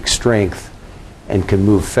high peak strength and can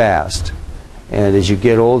move fast. And as you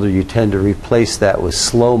get older, you tend to replace that with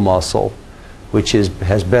slow muscle, which has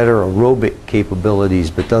better aerobic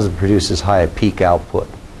capabilities but doesn't produce as high a peak output.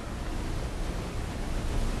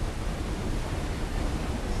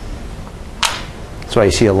 That's why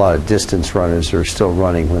you see a lot of distance runners who are still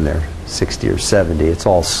running when they're 60 or 70. It's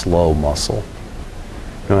all slow muscle.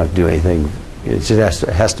 You don't have to do anything. It just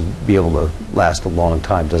has to be able to last a long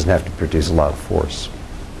time. It doesn't have to produce a lot of force.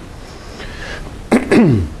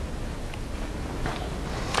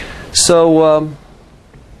 So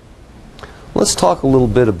let's talk a little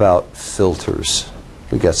bit about filters.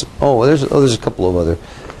 We got some. There's a couple of other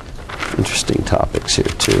interesting topics here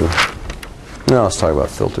too. Now let's talk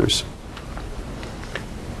about filters.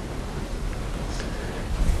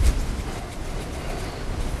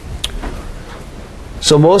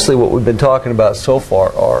 So mostly what we've been talking about so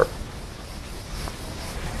far are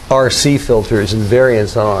RC filters and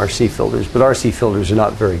variants on RC filters, but RC filters are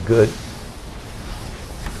not very good.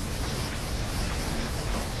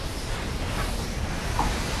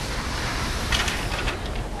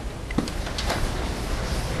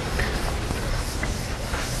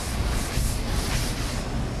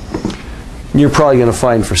 You're probably going to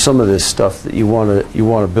find for some of this stuff that you want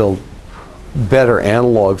to build better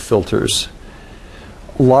analog filters.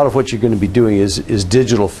 A lot of what you're going to be doing is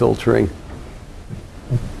digital filtering.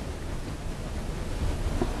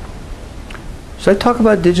 Should I talk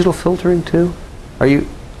about digital filtering too? You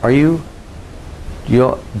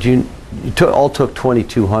all took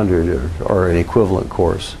 2200 or an equivalent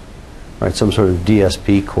course, right? Some sort of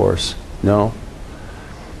DSP course. No?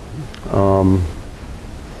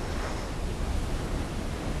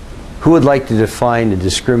 Who would like to define and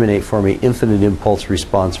discriminate for me infinite impulse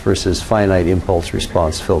response versus finite impulse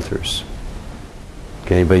response filters?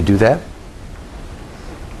 Can anybody do that?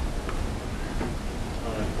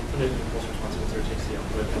 Infinite impulse response filter takes the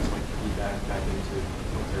output as like feedback back into the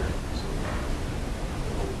filter, so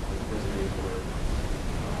it'll resonate, or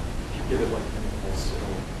if you give it like an impulse,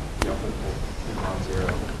 the output will be non-zero.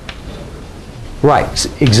 Right,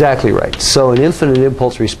 exactly right. So an infinite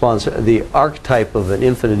impulse response, the archetype of an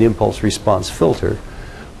infinite impulse response filter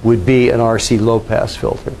would be an RC low-pass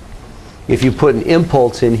filter. If you put an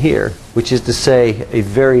impulse in here, which is to say a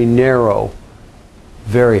very narrow,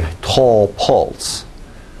 very tall pulse,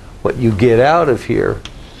 what you get out of here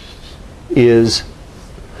is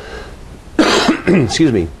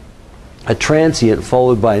excuse me, a transient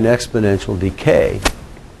followed by an exponential decay,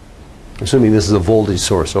 assuming this is a voltage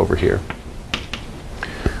source over here.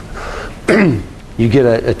 You get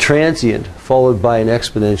a transient followed by an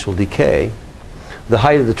exponential decay. the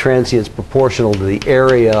height of the transient is proportional to the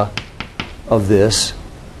area of this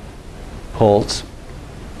pulse,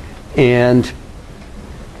 and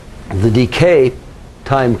the decay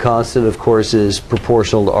time constant, of course, is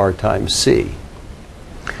proportional to R times C.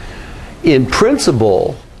 In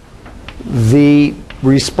principle, the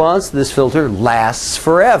response to this filter lasts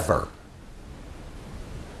forever.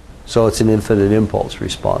 So it's an infinite impulse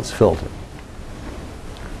response filter.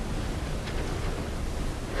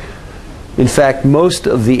 In fact, most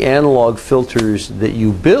of the analog filters that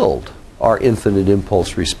you build are infinite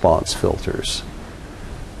impulse response filters.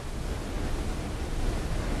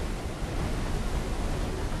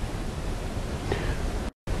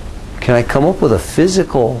 Can I come up with a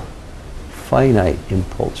physical finite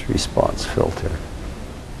impulse response filter?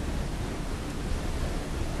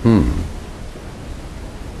 Do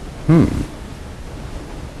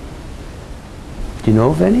you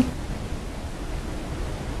know of any?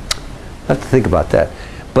 I have to think about that.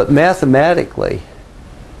 But mathematically,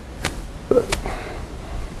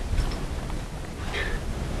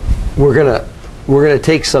 we're gonna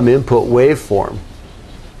take some input waveform,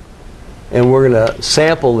 and we're gonna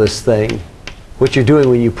sample this thing. What you're doing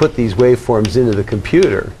when you put these waveforms into the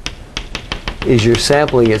computer is you're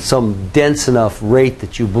sampling at some dense enough rate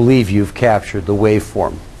that you believe you've captured the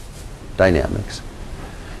waveform dynamics.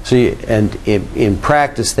 So in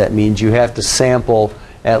practice, that means you have to sample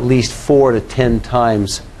at least 4 to 10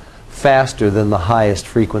 times faster than the highest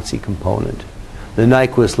frequency component. The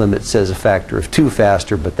Nyquist limit says a factor of 2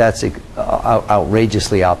 faster, but that's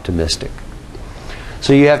outrageously optimistic.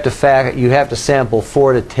 So you have to sample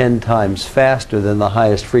 4 to 10 times faster than the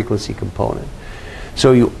highest frequency component.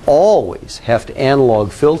 So you always have to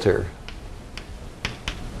analog filter.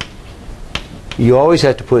 You always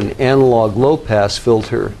have to put an analog low-pass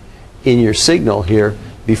filter in your signal here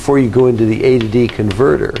before you go into the A to D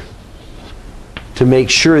converter to make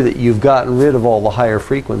sure that you've gotten rid of all the higher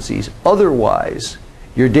frequencies. Otherwise,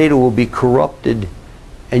 your data will be corrupted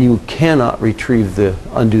and you cannot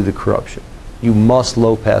undo the corruption. You must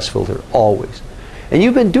low-pass filter always. And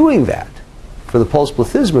you've been doing that. For the pulse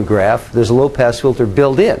plethysmograph, there's a low-pass filter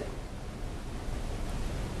built in.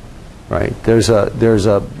 Right? There's a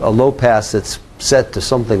low-pass that's set to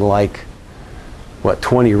something like, what,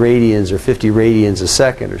 20 radians or 50 radians a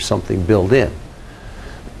second or something built in.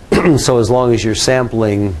 So as long as you're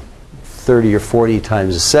sampling 30 or 40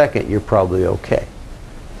 times a second, you're probably okay.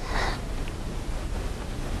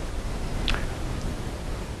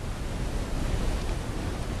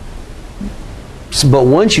 But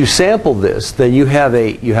once you sample this, then you have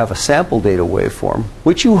a sample data waveform,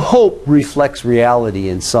 which you hope reflects reality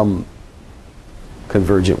in some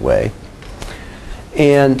convergent way.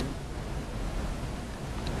 And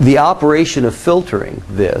the operation of filtering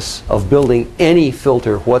this, of building any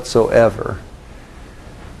filter whatsoever,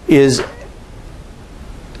 is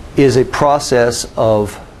a process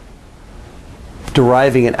of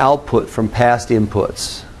deriving an output from past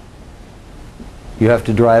inputs. You have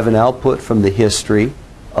to derive an output from the history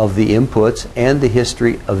of the inputs and the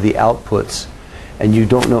history of the outputs, and you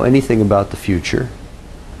don't know anything about the future.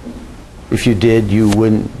 If you did, you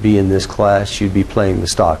wouldn't be in this class, you'd be playing the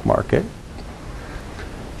stock market.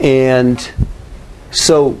 And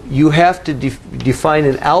so you have to define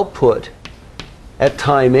an output at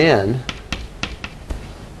time n,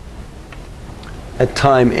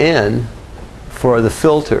 for the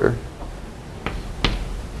filter,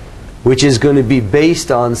 which is going to be based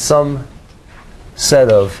on some set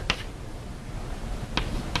of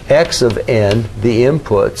x of n, the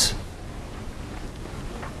inputs.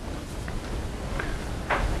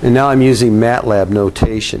 And now I'm using MATLAB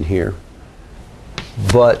notation here.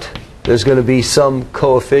 But there's going to be some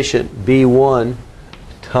coefficient b1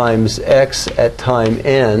 times x at time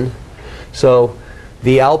n. So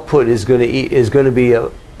the output is going to be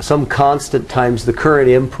some constant times the current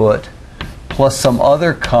input plus some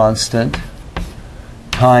other constant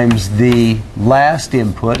times the last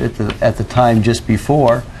input at the time just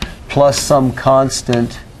before, plus some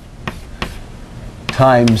constant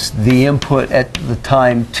times the input at the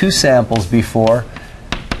time 2 samples before,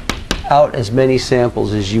 out as many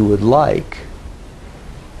samples as you would like,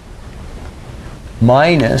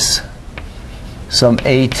 minus some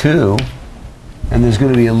A2, and there's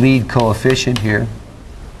going to be a lead coefficient here,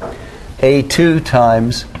 A2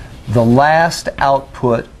 times the last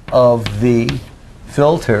output of the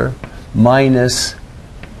filter minus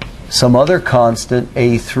some other constant,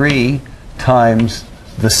 A3, times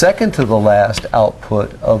the second to the last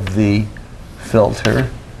output of the filter,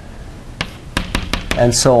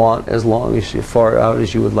 and so on, as far out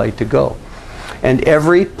as you would like to go. And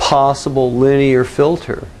every possible linear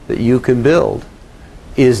filter that you can build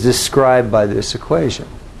is described by this equation.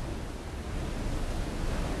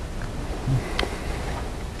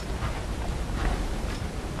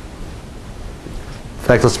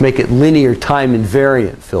 In fact, let's make it linear time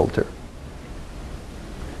invariant filter.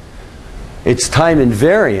 It's time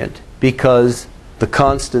invariant because the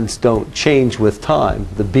constants don't change with time.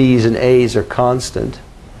 The B's and A's are constant.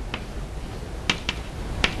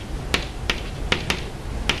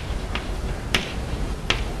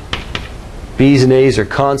 B's and A's are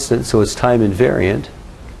constant, so it's time invariant.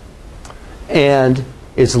 And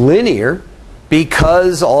it's linear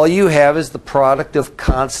because all you have is the product of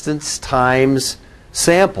constants times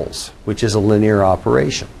samples, which is a linear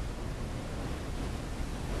operation.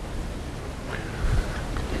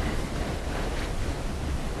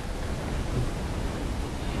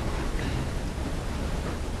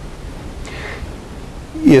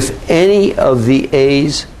 If any of the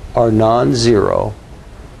A's are non-zero,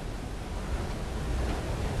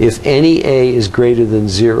 if any A is greater than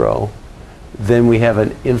 0, then we have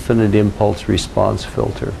an infinite impulse response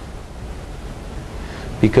filter,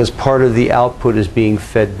 because part of the output is being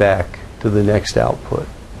fed back to the next output.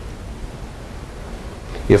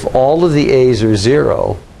 If all of the A's are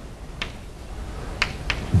 0,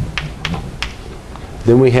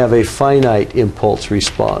 then we have a finite impulse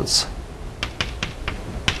response.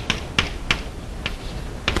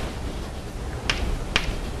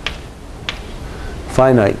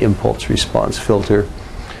 Finite impulse response filter.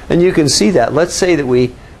 And you can see that. Let's say that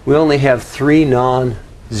we only have 3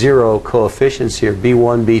 non-zero coefficients here,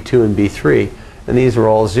 B1, B2, and B3, and these are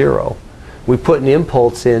all 0. We put an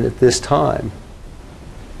impulse in at this time.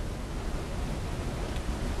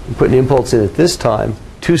 We put an impulse in at this time.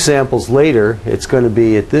 2 samples later, it's going to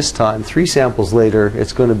be at this time. 3 samples later,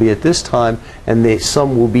 it's going to be at this time, and the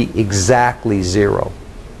sum will be exactly 0.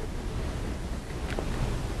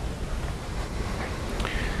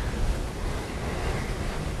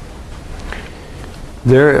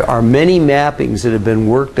 There are many mappings that have been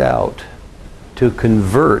worked out to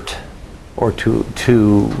convert or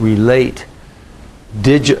to relate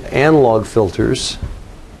analog filters,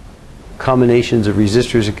 combinations of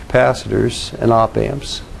resistors and capacitors and op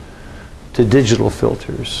amps, to digital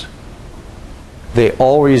filters. They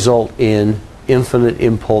all result in infinite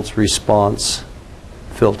impulse response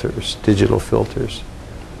filters, digital filters.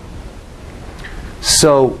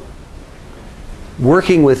 So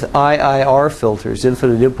working with IIR filters,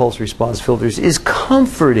 infinite impulse response filters, is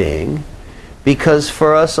comforting, because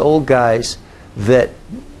for us old guys that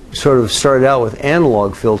sort of started out with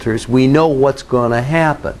analog filters, we know what's going to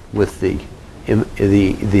happen with the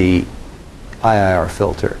IIR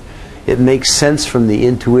filter. It makes sense from the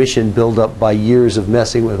intuition built up by years of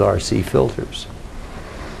messing with RC filters.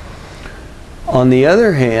 On the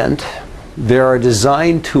other hand, there are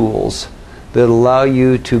design tools that allow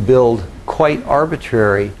you to build quite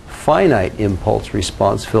arbitrary finite impulse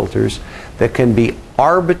response filters that can be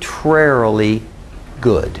arbitrarily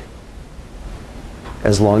good,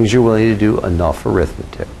 as long as you're willing to do enough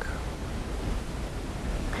arithmetic.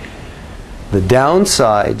 The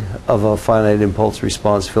downside of a finite impulse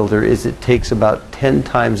response filter is it takes about 10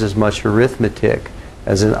 times as much arithmetic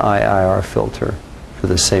as an IIR filter for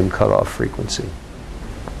the same cutoff frequency.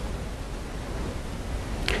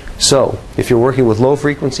 So, if you're working with low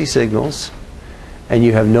frequency signals and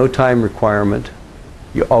you have no time requirement,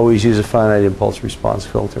 you always use a finite impulse response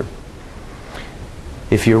filter.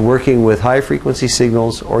 If you're working with high frequency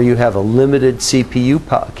signals, or you have a limited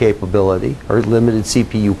CPU capability or limited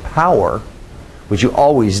CPU power, which you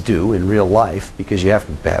always do in real life because you have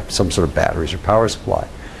to have some sort of batteries or power supply,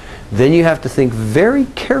 then you have to think very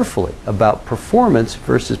carefully about performance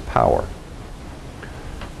versus power.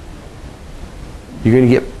 You're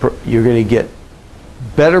going to get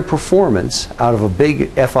better performance out of a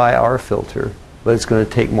big FIR filter, but it's going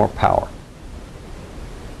to take more power,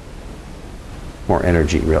 more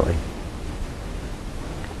energy, really.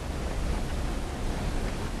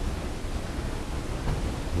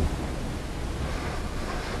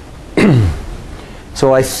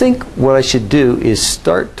 So I think what I should do is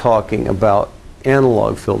start talking about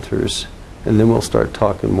analog filters, and then we'll start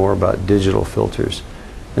talking more about digital filters.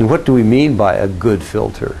 And what do we mean by a good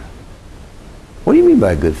filter? What do you mean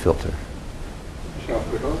by a good filter? Sharp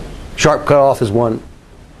cutoff. Sharp cutoff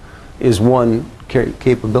is one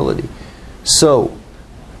capability. So,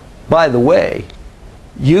 by the way,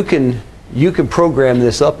 you can program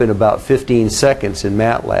this up in about 15 seconds in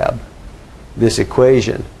MATLAB, this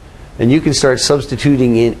equation, and you can start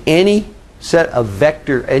substituting in any set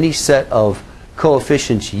of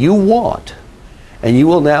coefficients you want, and you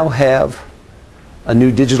will now have a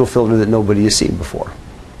new digital filter that nobody has seen before.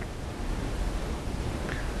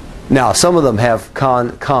 Now, some of them have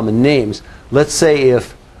common names. Let's say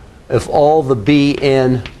if all the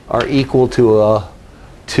Bn are equal to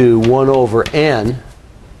 1 over n,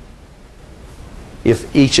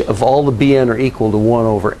 if all the Bn are equal to 1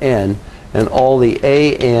 over n, and all the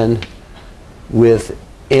An with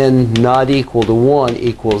n not equal to 1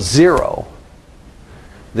 equals 0,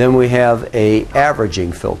 then we have a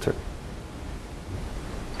averaging filter.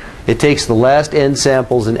 It takes the last n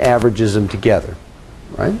samples and averages them together,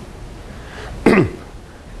 right?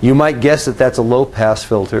 You might guess that that's a low-pass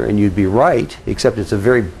filter, and you'd be right, except it's a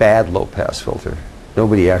very bad low-pass filter.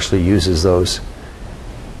 Nobody actually uses those.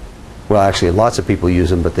 Well, actually, lots of people use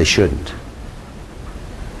them, but they shouldn't.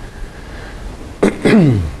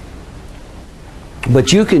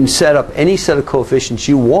 But you can set up any set of coefficients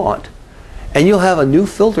you want, and you'll have a new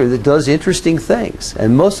filter that does interesting things.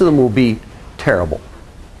 And most of them will be terrible,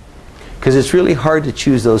 because it's really hard to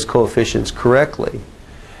choose those coefficients correctly.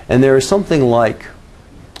 And there is something like,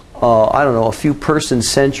 I don't know, a few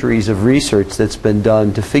person-centuries of research that's been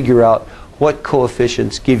done to figure out what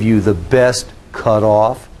coefficients give you the best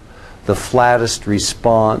cutoff, the flattest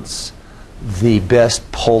response, the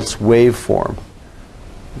best pulse waveform.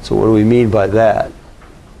 So what do we mean by that?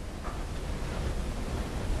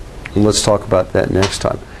 And let's talk about that next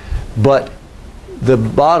time. But the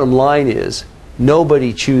bottom line is,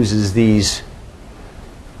 nobody chooses these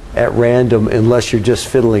at random unless you're just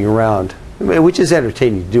fiddling around, which is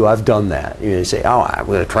entertaining to do. I've done that. You say, oh, I'm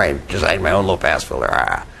going to try and design my own low-pass filter.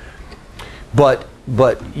 Ah. But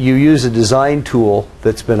you use a design tool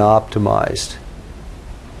that's been optimized,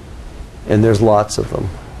 and there's lots of them.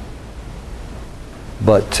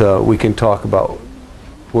 But we can talk about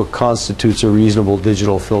what constitutes a reasonable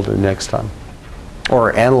digital filter next time.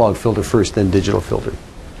 Or analog filter first, then digital filter.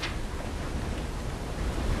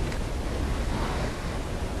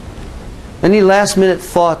 Any last minute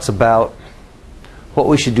thoughts about what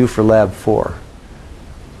we should do for Lab 4?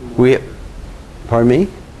 Pardon me?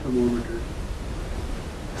 Thermometer.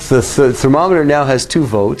 The thermometer now has 2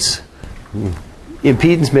 votes.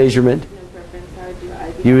 Impedance measurement.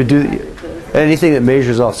 You would do anything that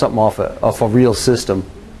measures off something off a real system.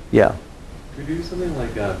 Yeah. Could you do something like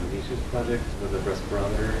Manisha's project with a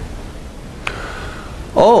respirometer?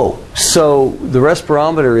 Oh, so the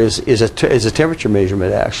respirometer is a temperature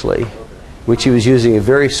measurement actually, which he was using a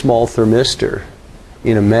very small thermistor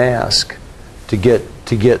in a mask to get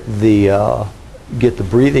the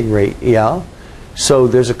breathing rate. Yeah. So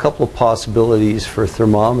there's a couple of possibilities for a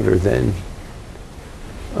thermometer then.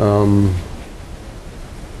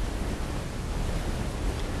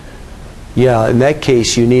 Yeah, in that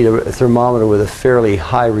case you need a thermometer with a fairly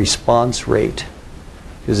high response rate,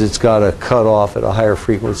 because it's got to cut off at a higher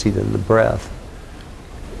frequency than the breath.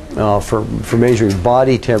 For measuring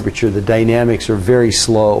body temperature, the dynamics are very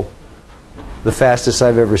slow. The fastest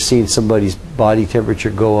I've ever seen somebody's body temperature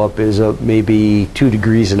go up is maybe 2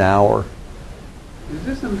 degrees an hour. Is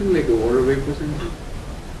there something like a water vapor sensor?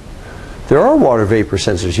 There are water vapor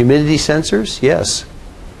sensors. Humidity sensors, yes.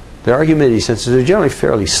 There are humidity sensors. They're generally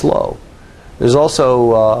fairly slow. There's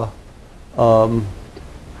also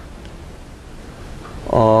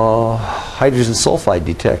hydrogen sulfide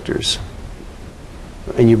detectors.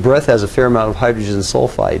 And your breath has a fair amount of hydrogen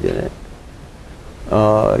sulfide in it.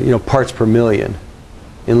 You know, parts per million,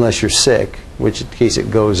 unless you're sick, which in case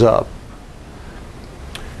it goes up.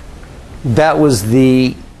 That was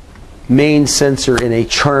the main sensor in a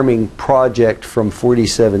charming project from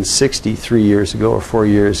 4760 3 years ago or 4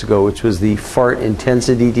 years ago, which was the fart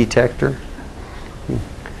intensity detector.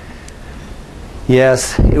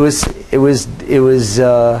 Yes, it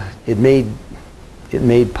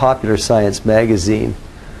made Popular Science magazine,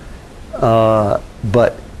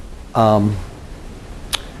 but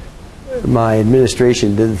my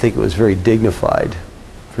administration didn't think it was very dignified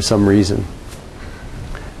for some reason.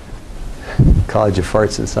 College of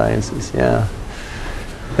Arts and Sciences, yeah.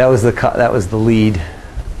 That was the lead,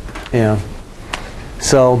 yeah.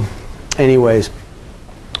 So, anyways,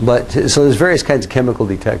 so there's various kinds of chemical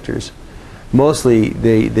detectors. Mostly,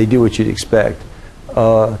 they do what you'd expect.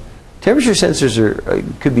 Temperature sensors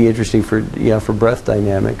could be interesting for breath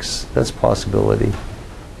dynamics. That's a possibility.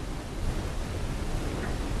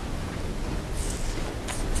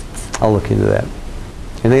 I'll look into that.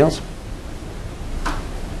 Anything else?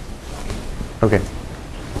 Okay.